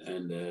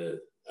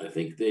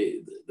think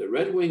the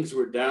Red Wings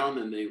were down,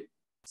 and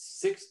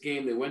sixth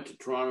game they went to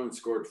Toronto and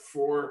scored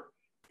 4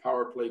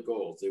 power play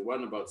goals. They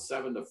won about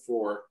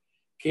 7-4.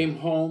 Came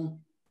home,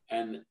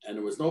 and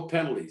there was no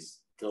penalties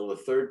till the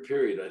third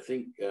period. I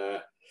think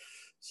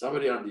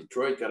somebody on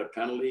Detroit got a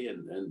penalty,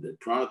 and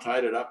Toronto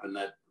tied it up, and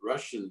that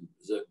Russian,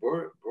 is it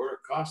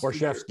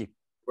Borshevsky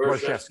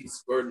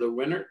scored the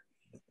winner.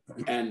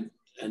 And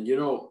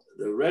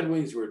the Red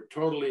Wings were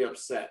totally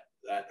upset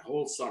that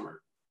whole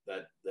summer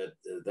that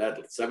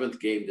seventh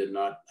game did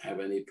not have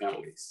any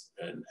penalties,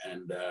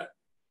 and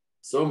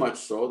so much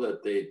so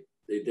that they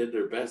did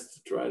their best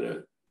to try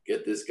to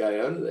get this guy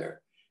out of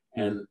there.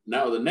 And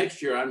now the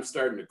next year I'm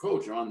starting to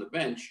coach on the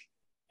bench,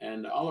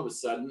 and all of a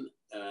sudden,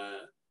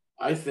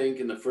 I think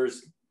in the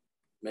first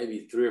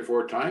maybe 3 or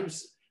 4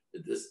 times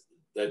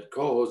that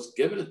co-host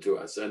given it to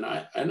us, and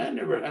I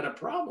never had a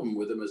problem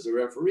with him as a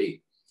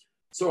referee.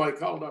 So I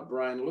called up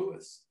Brian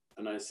Lewis,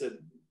 and I said,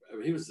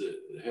 he was the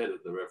head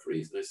of the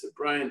referees, and I said,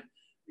 Brian,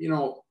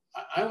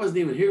 I wasn't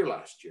even here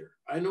last year.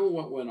 I know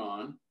what went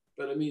on,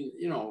 but I mean,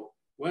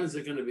 when is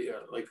it going to be?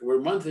 Like, we're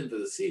a month into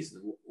the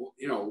season.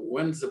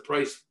 When's the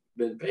price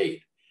been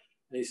paid?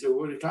 And he said,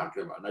 what are you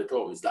talking about? And I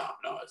told him,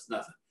 no, it's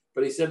nothing.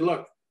 But he said,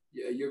 look,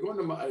 you're going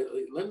to,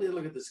 let me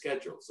look at the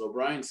schedule. So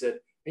Brian said,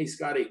 hey,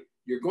 Scotty,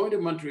 you're going to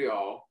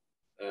Montreal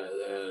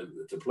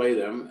to play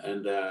them,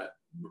 and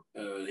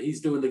he's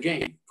doing the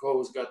game.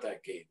 Cole's got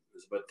that game. It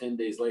was about 10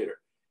 days later.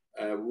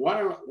 Why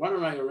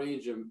don't I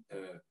arrange a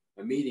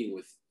meeting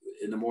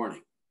in the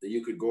morning that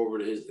you could go over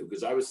to his,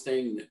 because we're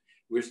staying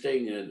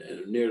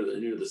near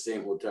the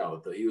same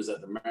hotel. He was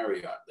at the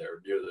Marriott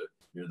there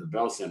near the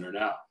Bell Center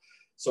now.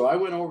 So I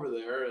went over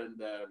there,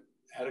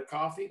 had a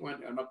coffee,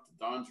 went up to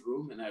Don's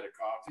room and had a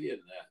coffee,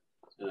 and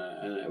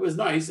it was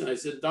nice. And I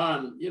said,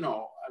 Don, you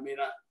know, I mean,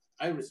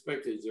 I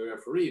respect you as a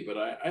referee, but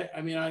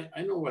I mean,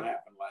 I know what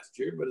happened last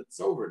year, but it's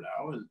over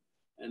now.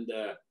 And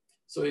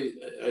so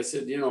I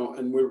said, you know,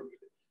 and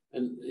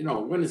you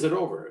know, when is it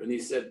over? And he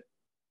said,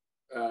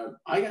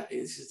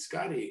 he said,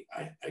 Scotty,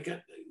 I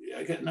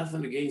got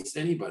nothing against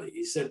anybody.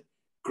 He said,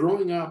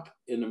 growing up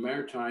in the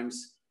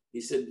Maritimes, he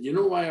said, you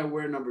know why I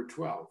wear number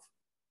 12?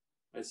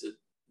 I said,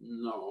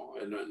 no.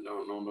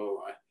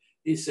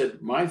 He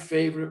said, my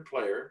favorite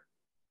player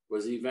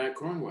was Yvan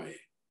Cornway.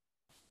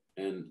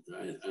 And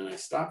I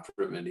stopped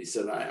for him, and he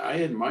said, I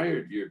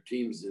admired your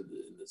teams in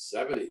the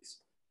 70s.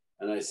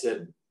 And I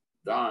said,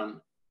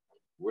 Don,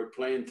 we're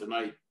playing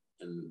tonight,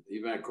 and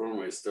Yvan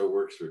Cornway still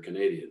works for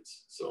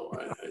Canadians. So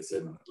I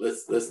said,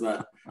 let's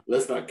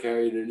not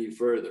carry it any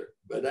further.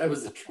 But that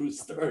was a true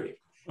story.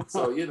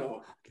 So, you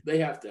know, they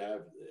have to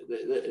have,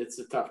 it's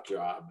a tough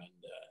job,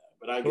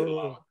 but I get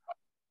along.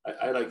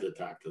 I like to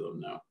talk to them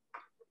now.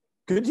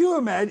 Could you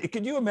imagine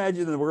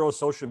in the world of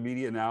social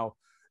media now,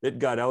 it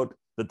got out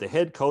that the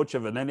head coach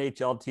of an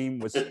NHL team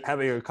was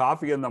having a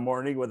coffee in the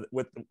morning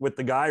with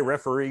the guy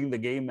refereeing the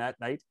game that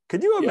night?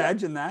 Could you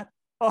imagine that?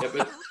 Oh.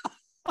 Yeah,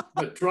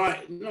 but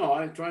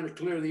I'm trying to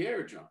clear the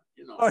air, John,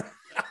 you know.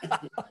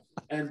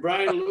 And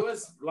Brian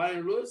Lewis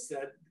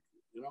said,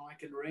 you know, I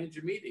can arrange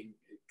a meeting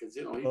because,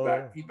 you know,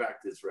 he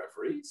backed his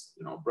referees.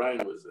 You know,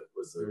 Brian was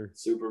a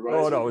supervisor.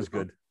 Oh, that was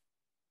good.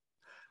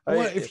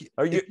 Well,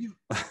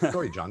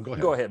 sorry, John, go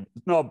ahead. Go ahead.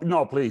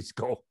 No, please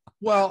go.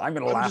 Well, I'm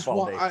going to laugh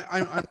all day.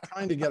 I'm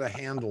trying to get a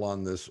handle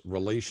on this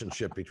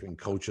relationship between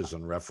coaches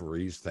and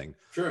referees thing.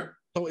 Sure.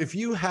 So if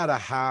you had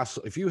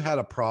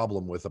a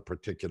problem with a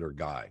particular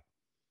guy,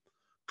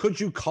 could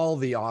you call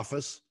the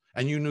office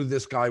and you knew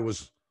this guy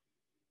was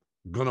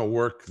going to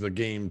work the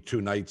game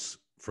 2 nights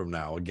from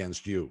now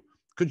against you?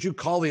 Could you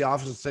call the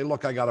office and say,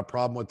 look, I got a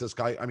problem with this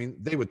guy? I mean,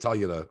 they would tell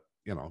you to,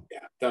 you know.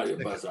 Yeah, tell you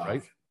to buzz off.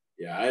 Right?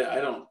 Yeah, I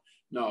don't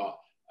know.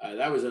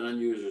 That was an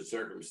unusual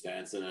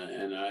circumstance. And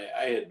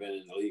I had been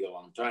in the league a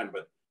long time,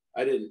 but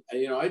I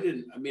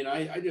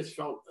just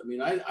felt,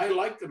 I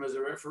liked him as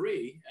a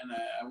referee, and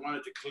I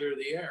wanted to clear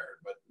the air.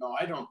 But no,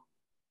 I don't.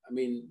 I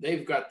mean,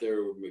 they've got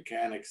their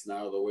mechanics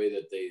now, the way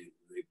that they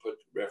put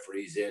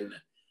referees in.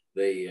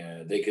 They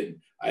can.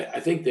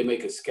 I think they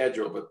make a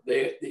schedule, but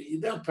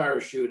they'll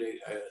parachute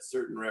a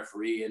certain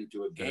referee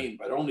into a game,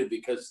 but only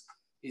because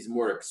he's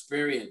more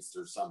experienced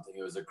or something.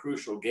 It was a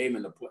crucial game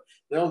in the play.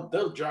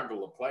 They'll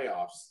juggle the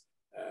playoffs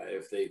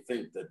if they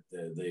think that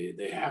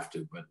they have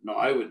to. But no,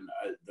 I wouldn't.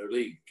 Their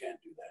league can't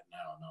do that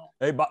now.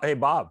 No. Hey,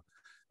 Bob.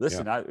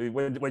 Listen,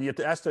 when you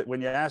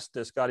asked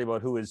Scotty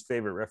about who his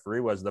favorite referee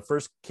was, the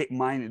first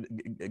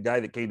guy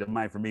that came to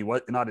mind for me,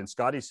 was not in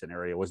Scotty's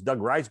scenario, was Doug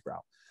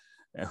Risebrough,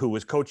 who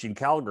was coaching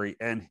Calgary,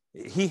 and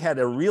he had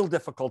a real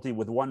difficulty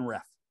with one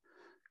ref.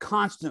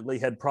 Constantly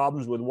had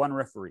problems with one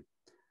referee,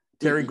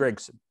 Terry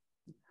Gregson.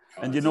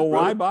 And you know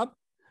why, Bob?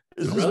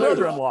 It's his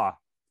brother-in-law.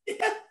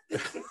 Yeah.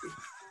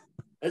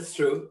 That's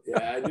true.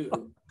 Yeah, I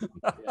do.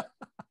 Yeah.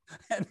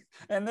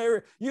 And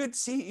there you'd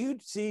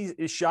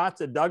see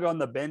shots of Doug on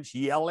the bench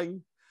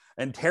yelling,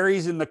 and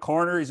Terry's in the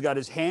corner. He's got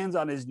his hands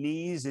on his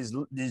knees.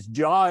 His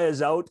jaw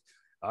is out.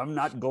 I'm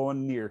not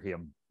going near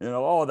him. You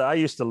know, I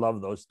used to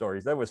love those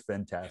stories. That was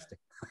fantastic.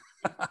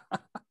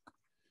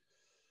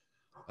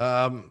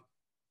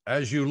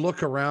 As you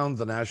look around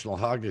the National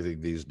Hockey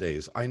League these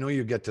days, I know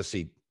you get to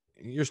see.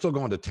 You're still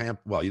going to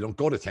Tampa. Well, you don't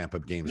go to Tampa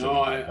games.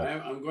 No,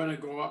 I'm going to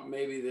go up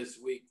maybe this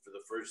week for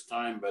the first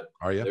time. But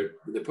are you?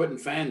 They're putting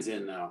fans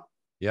in now.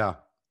 Yeah.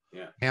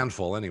 Yeah.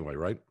 Handful anyway,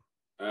 right?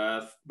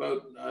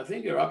 But I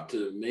think they're up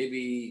to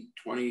maybe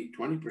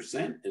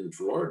 20% in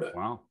Florida.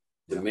 Wow.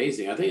 It's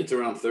amazing. I think it's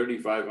around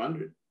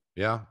 3,500.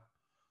 Yeah.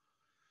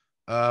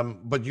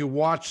 But you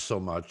watch so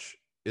much.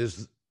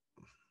 Who's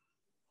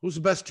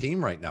the best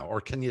team right now? Or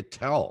can you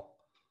tell?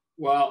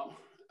 Well,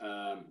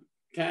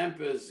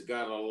 Tampa's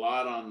got a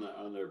lot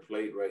on their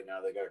plate right now.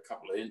 They got a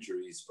couple of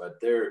injuries,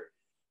 but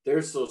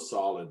they're so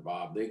solid,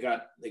 Bob. They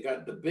got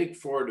the big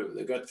four.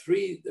 They got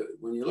three.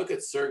 When you look at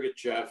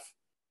Sergachev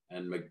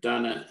and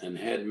McDonough and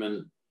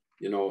Hedman,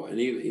 you know,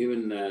 and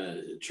even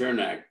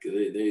Chernak,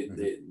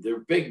 they're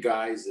big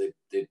guys.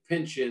 They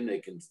pinch in. They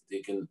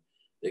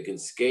can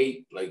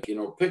skate. Like, you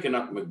know, picking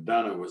up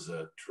McDonough was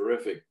a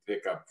terrific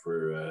pickup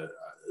for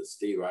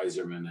Steve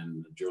Yzerman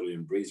and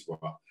Julian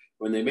Brisebois.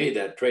 When they made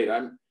that trade,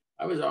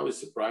 I was always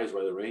surprised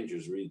why the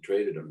Rangers really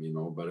traded him, you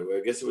know, but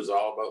I guess it was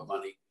all about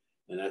money,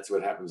 and that's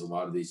what happens a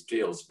lot of these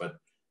deals. But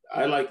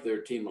I like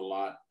their team a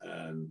lot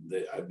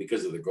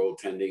because of the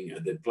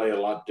goaltending. They play a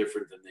lot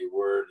different than they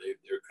were.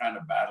 They're kind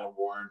of battle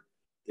worn.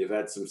 They've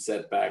had some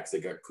setbacks.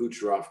 They got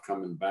Kucherov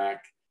coming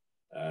back.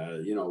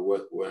 You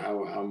know,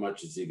 how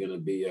much is he going to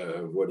be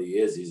what he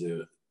is? He's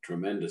a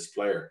tremendous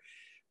player.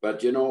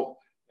 But, you know,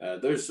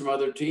 there's some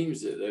other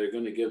teams that are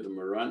going to give them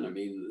a run. I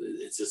mean,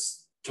 it's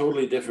just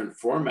totally different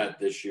format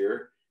this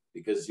year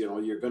because, you know,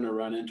 you're going to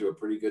run into a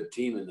pretty good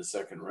team in the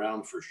second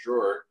round for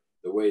sure,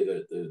 the way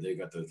that they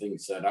got their thing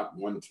set up,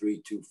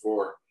 1-3,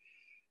 2-4.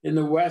 in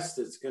the West,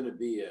 it's going to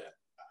be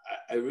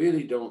I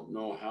really don't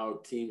know how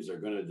teams are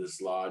going to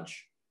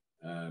dislodge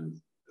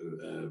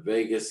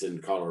Vegas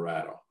and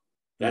Colorado.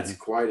 That's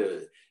quite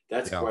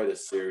a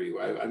series.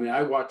 I mean,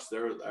 I watch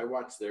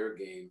their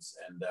games,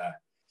 and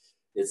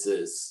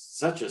it's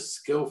such a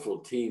skillful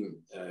team.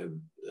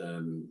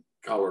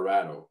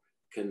 Colorado,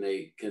 can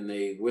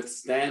they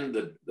withstand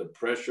the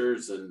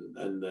pressures and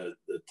the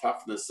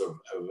toughness of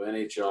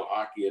NHL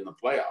hockey in the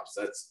playoffs?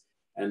 That's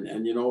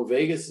and you know,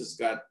 Vegas has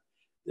got.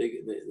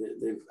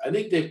 I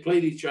think they've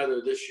played each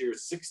other this year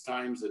 6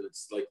 times, and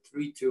it's like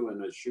 3-2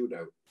 in a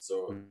shootout.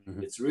 So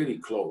it's really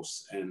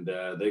close, and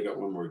they got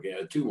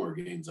 2 more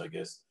games, I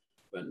guess.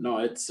 But no,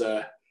 it's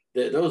they're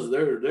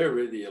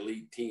really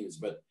elite teams.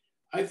 But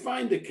I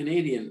find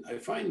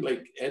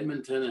like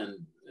Edmonton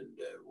and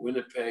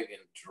Winnipeg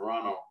and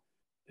Toronto,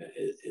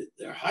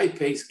 they're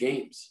high-paced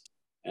games,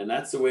 and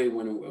that's the way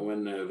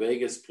when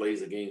Vegas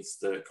plays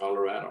against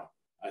Colorado.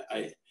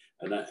 I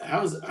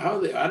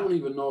don't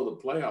even know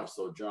the playoffs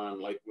though, John.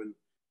 Like when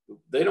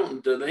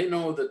do they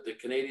know that the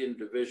Canadian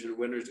division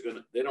winners are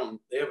gonna?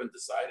 They haven't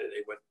decided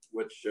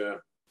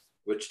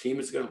which team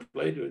is going to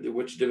play to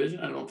which division.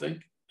 I don't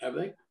think, have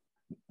they?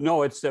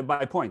 No, it's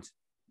by points.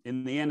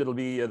 In the end, it'll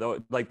be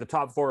like the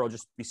top 4 will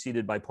just be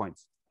seeded by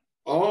points.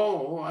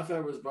 Oh, I thought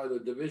it was by the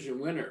division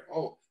winner.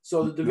 Oh,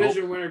 so the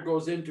division winner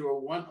goes into a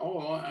one.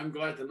 Oh, I'm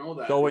glad to know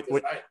that. So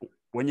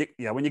when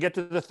you get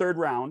to the 3rd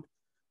round,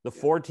 the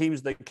 4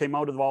 teams that came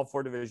out of all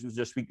 4 divisions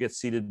just get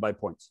seeded by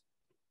points.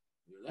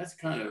 That's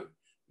kind of,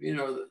 you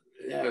know,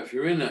 yeah. If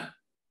you're in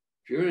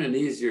an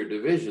easier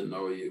division,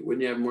 though,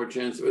 wouldn't you have more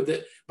chance with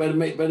it? But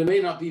it may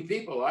not be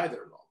people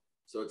either, though.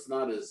 So it's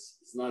not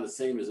the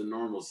same as a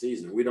normal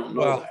season. We don't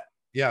know that.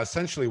 Yeah,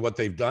 essentially what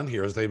they've done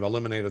here is they've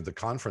eliminated the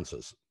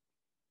conferences.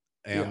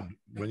 And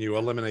when you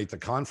eliminate the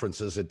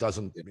conferences, it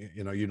doesn't,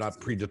 you know, you're not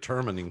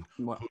predetermining.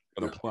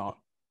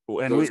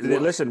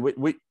 Listen,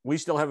 we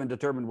still haven't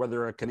determined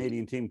whether a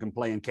Canadian team can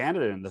play in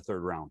Canada in the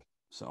 3rd round.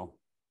 So,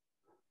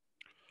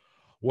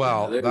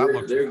 well,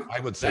 I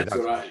would say that's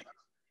what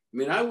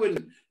I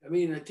wouldn't. I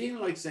mean, a team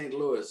like St.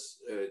 Louis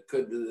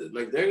could,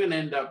 like, they're going to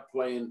end up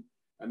playing.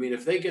 I mean,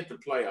 if they get the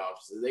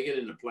playoffs, they get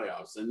into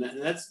playoffs, and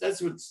that's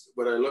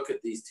what I look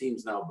at these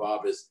teams now,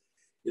 Bob, is,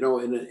 you know,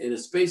 in a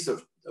space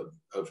of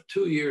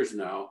 2 years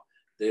now,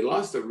 they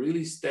lost a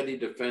really steady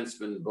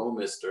defenseman,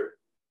 Bowmister.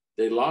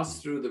 They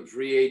lost through the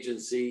free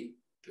agency,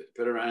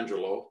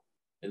 Pietrangelo,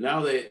 and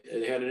now they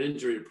had an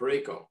injury to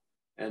Parayko.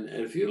 And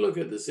if you look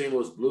at the St.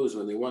 Louis Blues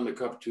when they won the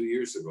Cup 2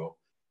 years ago,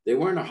 they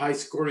weren't a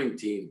high-scoring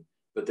team,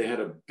 but they had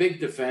a big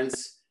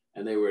defense,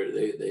 and they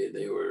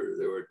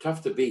were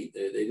tough to beat.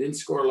 They didn't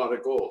score a lot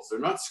of goals. They're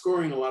not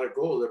scoring a lot of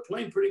goals. They're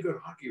playing pretty good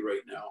hockey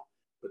right now,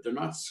 but they're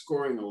not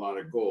scoring a lot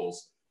of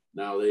goals.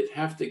 Now they'd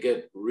have to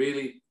get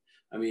really.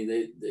 I mean,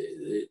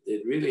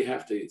 they'd really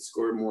have to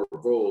score more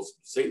goals.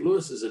 St.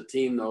 Louis is a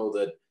team, though,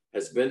 that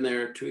has been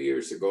there 2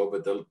 years ago,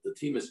 but the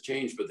team has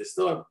changed. But they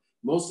still have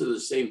most of the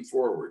same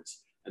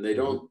forwards, and they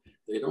don't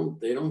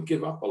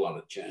give up a lot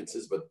of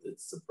chances. But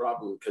it's the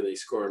problem: can they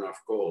score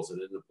enough goals?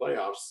 And in the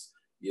playoffs,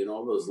 you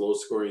know, those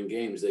low-scoring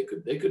games, they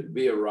could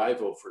be a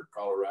rival for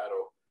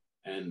Colorado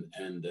and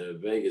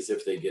Vegas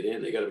if they get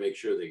in. They got to make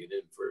sure they get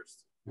in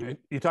first.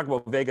 You talk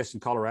about Vegas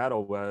and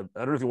Colorado. I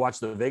don't know if you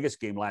watched the Vegas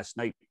game last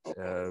night.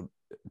 The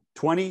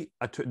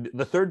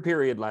 3rd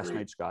period last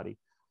night, Scotty.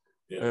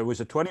 Yeah. It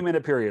was a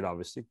 20-minute period.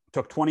 Obviously, it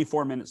took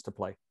 24 minutes to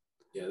play.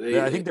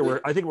 Yeah, I think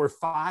there were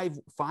five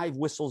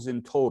whistles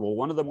in total.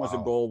 One of them was a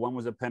goal, one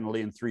was a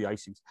penalty, and 3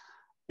 icings.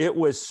 It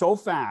was so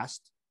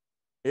fast,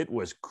 it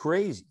was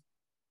crazy.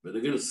 But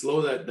they're going to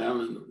slow that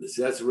down.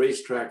 That's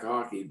racetrack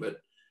hockey, but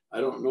I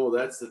don't know.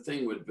 That's the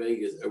thing with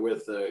Vegas,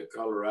 with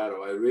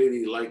Colorado. I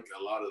really like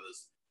a lot of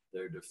this.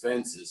 Their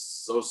defense is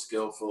so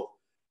skillful.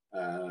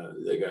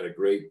 They got a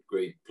great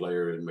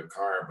player in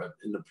McCown, but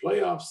in the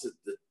playoffs,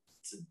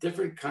 it's a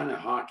different kind of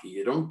hockey.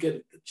 You don't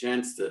get the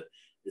chance to.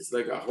 It's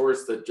like a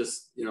horse that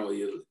just, you know,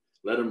 you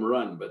let him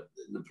run, but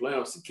in the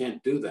playoffs, you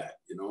can't do that,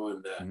 you know.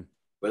 And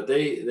but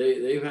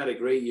they've had a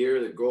great year.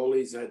 The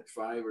goalies had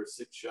 5 or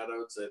 6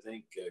 shutouts, I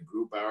think.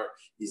 Grubauer,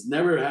 he's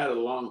never had a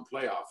long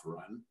playoff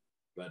run,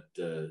 but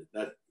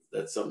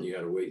that's something you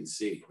got to wait and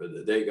see.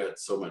 But they got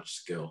so much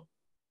skill.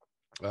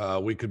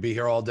 We could be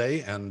here all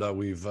day, and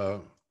we've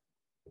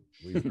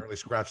barely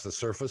scratched the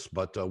surface,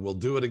 but we'll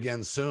do it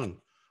again soon.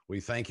 We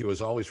thank you,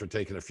 as always, for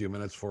taking a few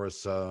minutes for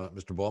us,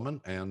 Mr.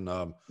 Bowman, and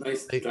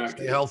stay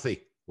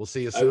healthy. We'll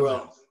see you soon. I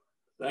will.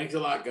 Thanks a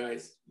lot,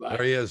 guys. Bye.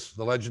 There he is,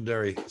 the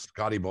legendary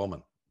Scotty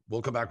Bowman.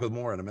 We'll come back with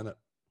more in a minute.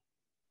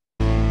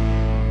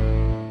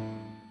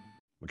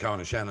 McCown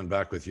and Shannon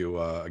back with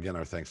you. Again,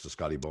 our thanks to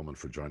Scotty Bowman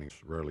for joining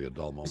us. Rarely a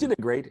dull moment. Isn't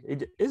it great?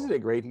 Isn't it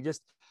great? He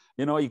just,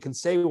 you know, you can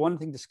say one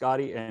thing to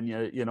Scotty, and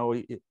you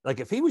know, like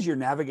if he was your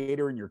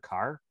navigator in your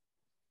car,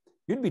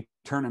 you'd be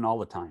turning all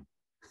the time.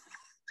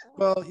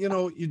 Well, you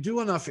know, you do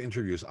enough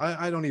interviews.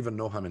 I don't even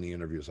know how many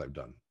interviews I've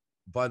done,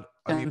 but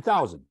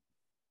 10,000.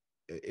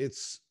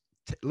 It's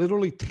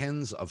literally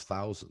tens of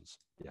thousands.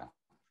 Yeah.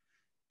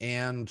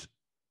 And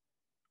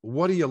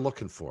what are you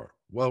looking for?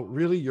 Well,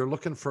 really, you're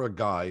looking for a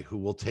guy who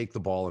will take the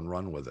ball and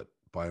run with it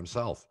by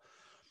himself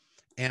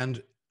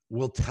and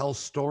will tell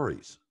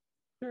stories.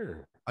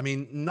 Sure. I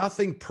mean,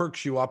 nothing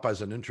perks you up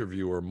as an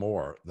interviewer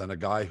more than a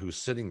guy who's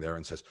sitting there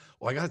and says,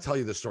 well, I got to tell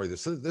you this story.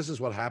 This is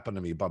what happened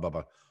to me, blah, blah,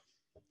 blah.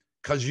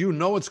 Because you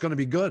know it's going to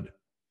be good.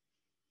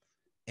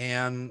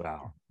 And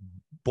Wow.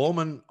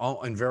 Bowman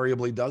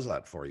invariably does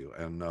that for you.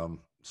 And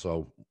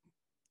so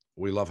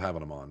we love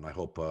having him on. I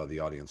hope the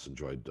audience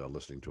enjoyed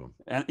listening to him.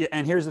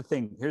 And here's the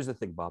thing. Here's the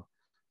thing, Bob.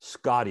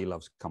 Scotty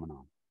loves coming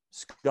on.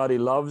 Scotty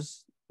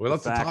loves We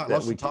love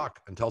to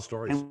talk and tell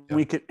stories.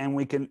 And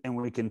we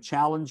can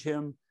challenge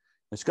him.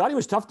 And Scotty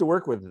was tough to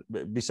work with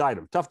beside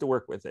him, tough to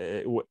work with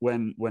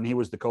when he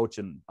was the coach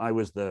and I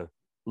was the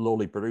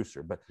lowly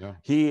producer. But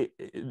he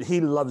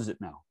loves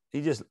it now.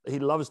 He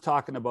loves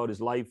talking about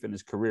his life and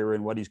his career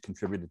and what he's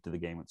contributed to the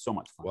game. It's so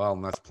much fun. Well,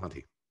 and that's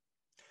plenty.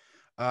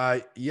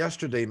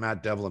 Yesterday,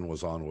 Matt Devlin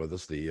was on with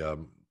us,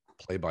 the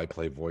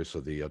play-by-play voice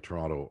of the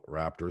Toronto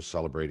Raptors,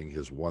 celebrating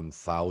his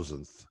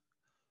 1,000th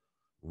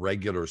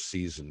regular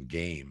season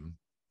game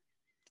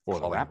for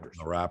the Raptors.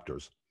 The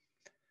Raptors.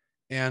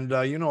 And,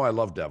 I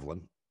love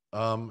Devlin,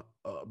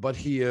 but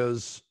he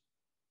is,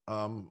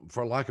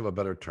 for lack of a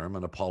better term,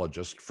 an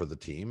apologist for the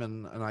team.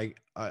 And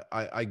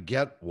I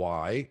get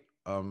why,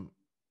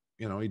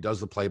 he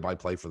does the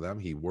play-by-play for them.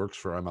 He works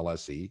for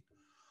MLSE. He's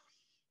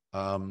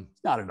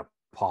not an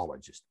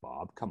apologist,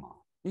 Bob. Come on.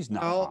 He's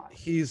not. Well,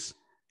 he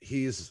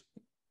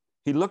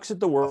looks at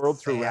the world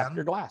through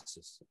Raptor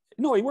glasses.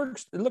 No, he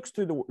looks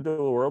through the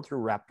world through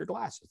Raptor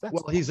glasses.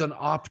 He's an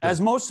optimist. As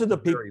most of the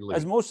people,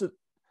 as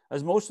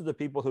most of the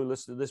people who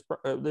listen to this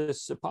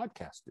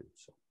podcast do.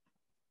 So,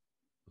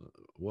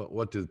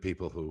 what do the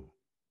people who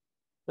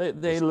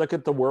they look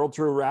at the world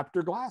through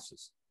Raptor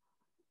glasses?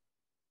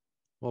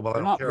 Well, but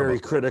they're not very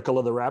critical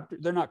of the Raptors.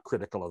 They're not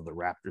critical of the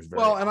Raptors.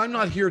 Well, and I'm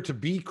not here to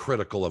be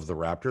critical of the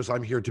Raptors.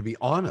 I'm here to be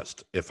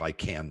honest, if I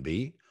can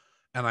be.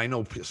 And I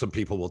know some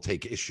people will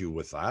take issue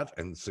with that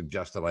and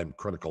suggest that I'm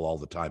critical all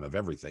the time of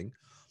everything.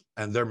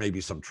 And there may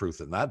be some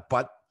truth in that.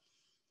 But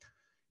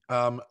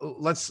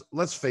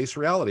let's face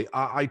reality.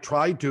 I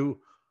tried to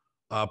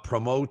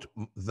promote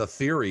the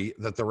theory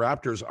that the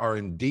Raptors are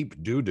in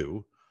deep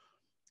doo-doo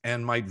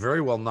and might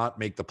very well not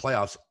make the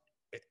playoffs,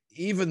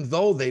 even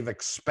though they've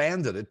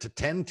expanded it to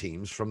 10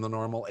 teams from the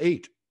normal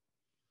 8.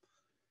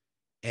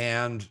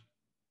 And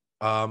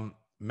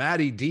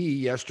Matty D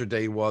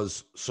yesterday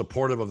was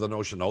supportive of the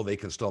notion, they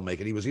can still make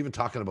it. He was even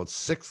talking about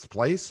 6th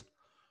place.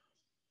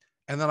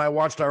 And then I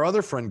watched our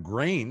other friend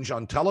Grange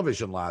on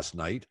television last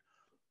night,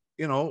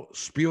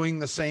 spewing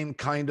the same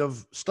kind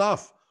of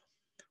stuff,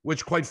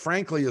 which quite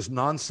frankly is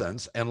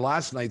nonsense. And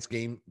last night's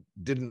game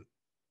didn't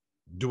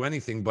do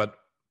anything but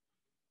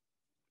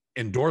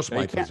endorse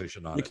my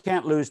position on it. You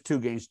can't lose 2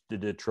 games to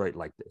Detroit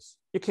like this.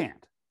 You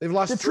can't. They've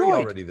lost Detroit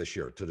 3 already this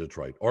year to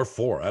Detroit, or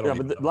 4. I don't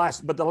know.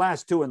 But the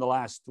last 2 in the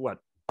last,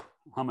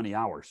 how many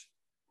hours?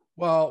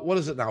 Well, what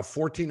is it now?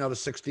 14 out of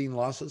 16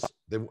 losses.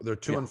 They're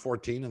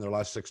 2-14 in their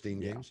last 16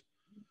 games.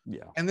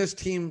 Yeah. And this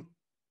team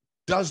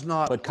does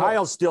not. But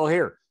Kyle's still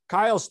here.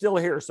 Kyle's still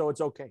here, so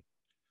it's okay.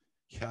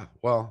 Yeah.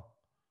 Well,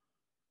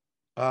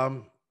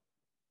 and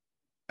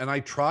I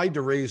tried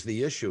to raise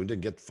the issue and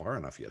didn't get far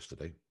enough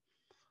yesterday.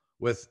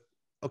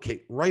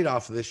 Right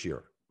off this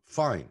year,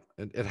 fine,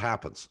 it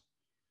happens.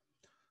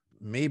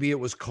 Maybe it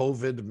was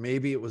COVID,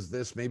 maybe it was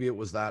this, maybe it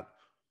was that,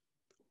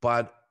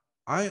 but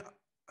I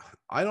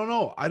don't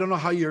know. I don't know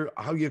how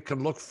you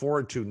can look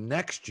forward to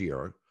next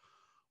year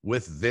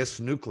with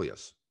this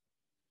nucleus.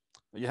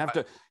 You're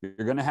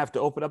going to have to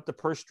open up the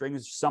purse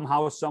strings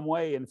somehow, some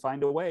way, and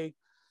find a way,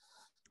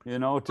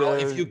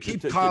 if you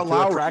keep Kyle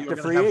Lowry, attract a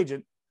free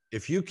agent.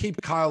 If you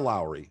keep Kyle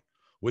Lowry,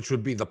 which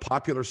would be the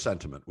popular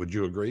sentiment, would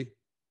you agree?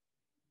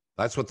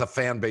 That's what the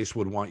fan base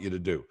would want you to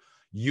do.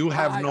 You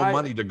have no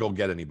money to go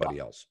get anybody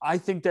else. I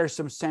think there's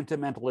some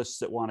sentimentalists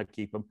that want to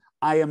keep him.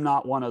 I am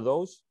not one of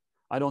those.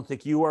 I don't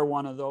think you are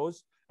one of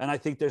those. And I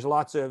think there's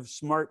lots of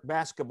smart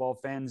basketball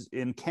fans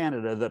in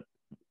Canada that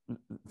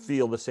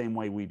feel the same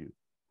way we do.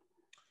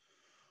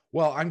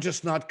 Well, I'm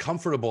just not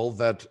comfortable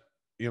that,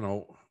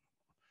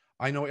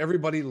 I know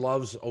everybody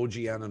loves OG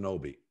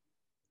Anunoby.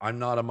 I'm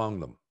not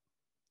among them.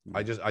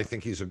 I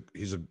think he's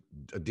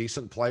a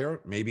decent player,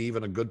 maybe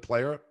even a good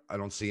player. I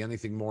don't see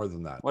anything more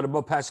than that. What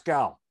about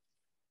Pascal?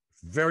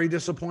 Very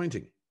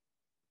disappointing.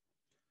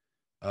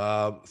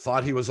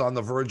 Thought he was on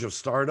the verge of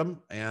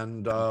stardom,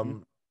 and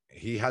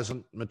he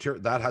hasn't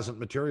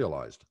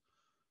materialized.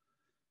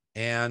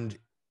 And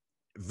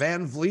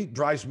Van Vliet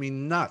drives me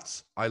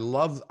nuts. I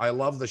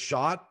love the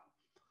shot,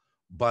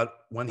 but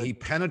when he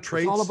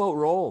penetrates, it's all about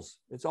roles.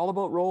 It's all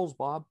about roles,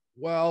 Bob.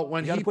 Well,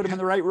 when you got to put him in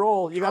the right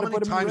role, you got to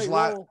put him in the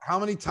right role. How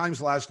many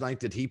times last night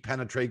did he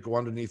penetrate, go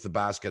underneath the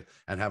basket,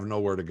 and have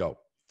nowhere to go,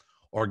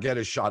 or get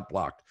his shot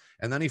blocked?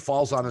 And then he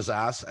falls on his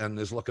ass and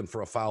is looking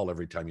for a foul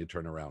every time you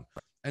turn around,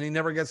 and he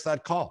never gets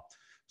that call.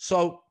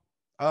 So,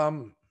 a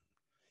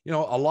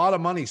lot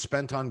of money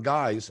spent on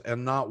guys,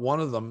 and not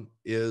one of them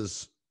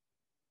is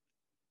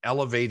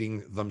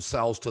elevating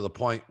themselves to the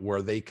point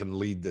where they can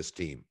lead this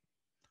team.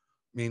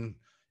 I mean,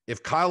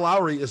 if Kyle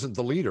Lowry isn't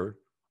the leader,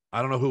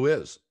 I don't know who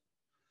is.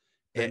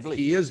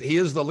 He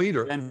is the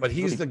leader, but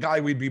he's the guy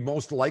we'd be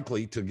most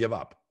likely to give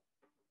up.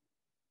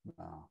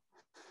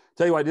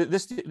 Tell you what,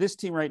 this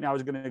team right now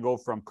is going to go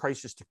from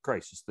crisis to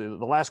crisis. The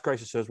last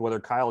crisis is whether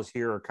Kyle is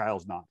here or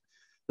Kyle's not.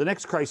 The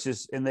next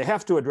crisis, and they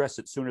have to address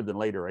it sooner than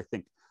later, I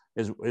think,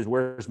 is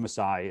where's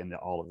Masai and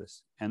all of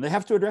this, and they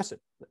have to address it.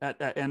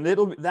 And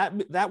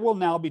that will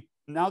now be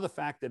the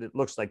fact that it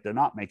looks like they're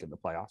not making the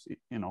playoffs.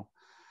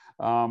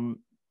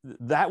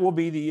 That will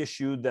be the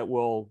issue that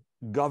will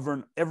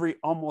govern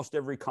almost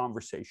every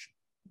conversation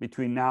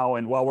between now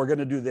and, well, we're going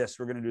to do this,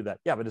 we're going to do that.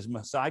 Yeah, but is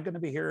Masai going to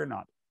be here or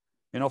not?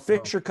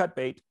 Fish or cut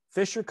bait.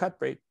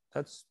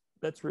 That's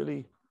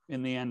really,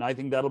 in the end, I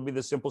think that'll be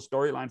the simple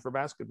storyline for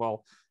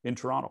basketball in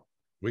Toronto.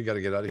 We got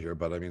to get out of here,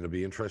 but I mean, it'll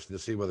be interesting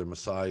to see whether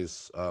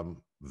Masai's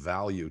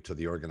value to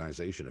the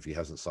organization, if he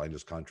hasn't signed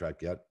his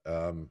contract yet,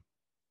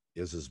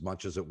 is as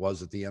much as it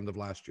was at the end of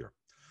last year.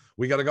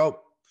 We got to go.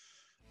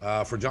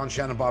 For John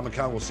Shannon, Bob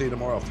McCown, we'll see you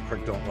tomorrow if the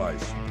creek don't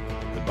rise.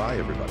 Goodbye,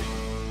 everybody.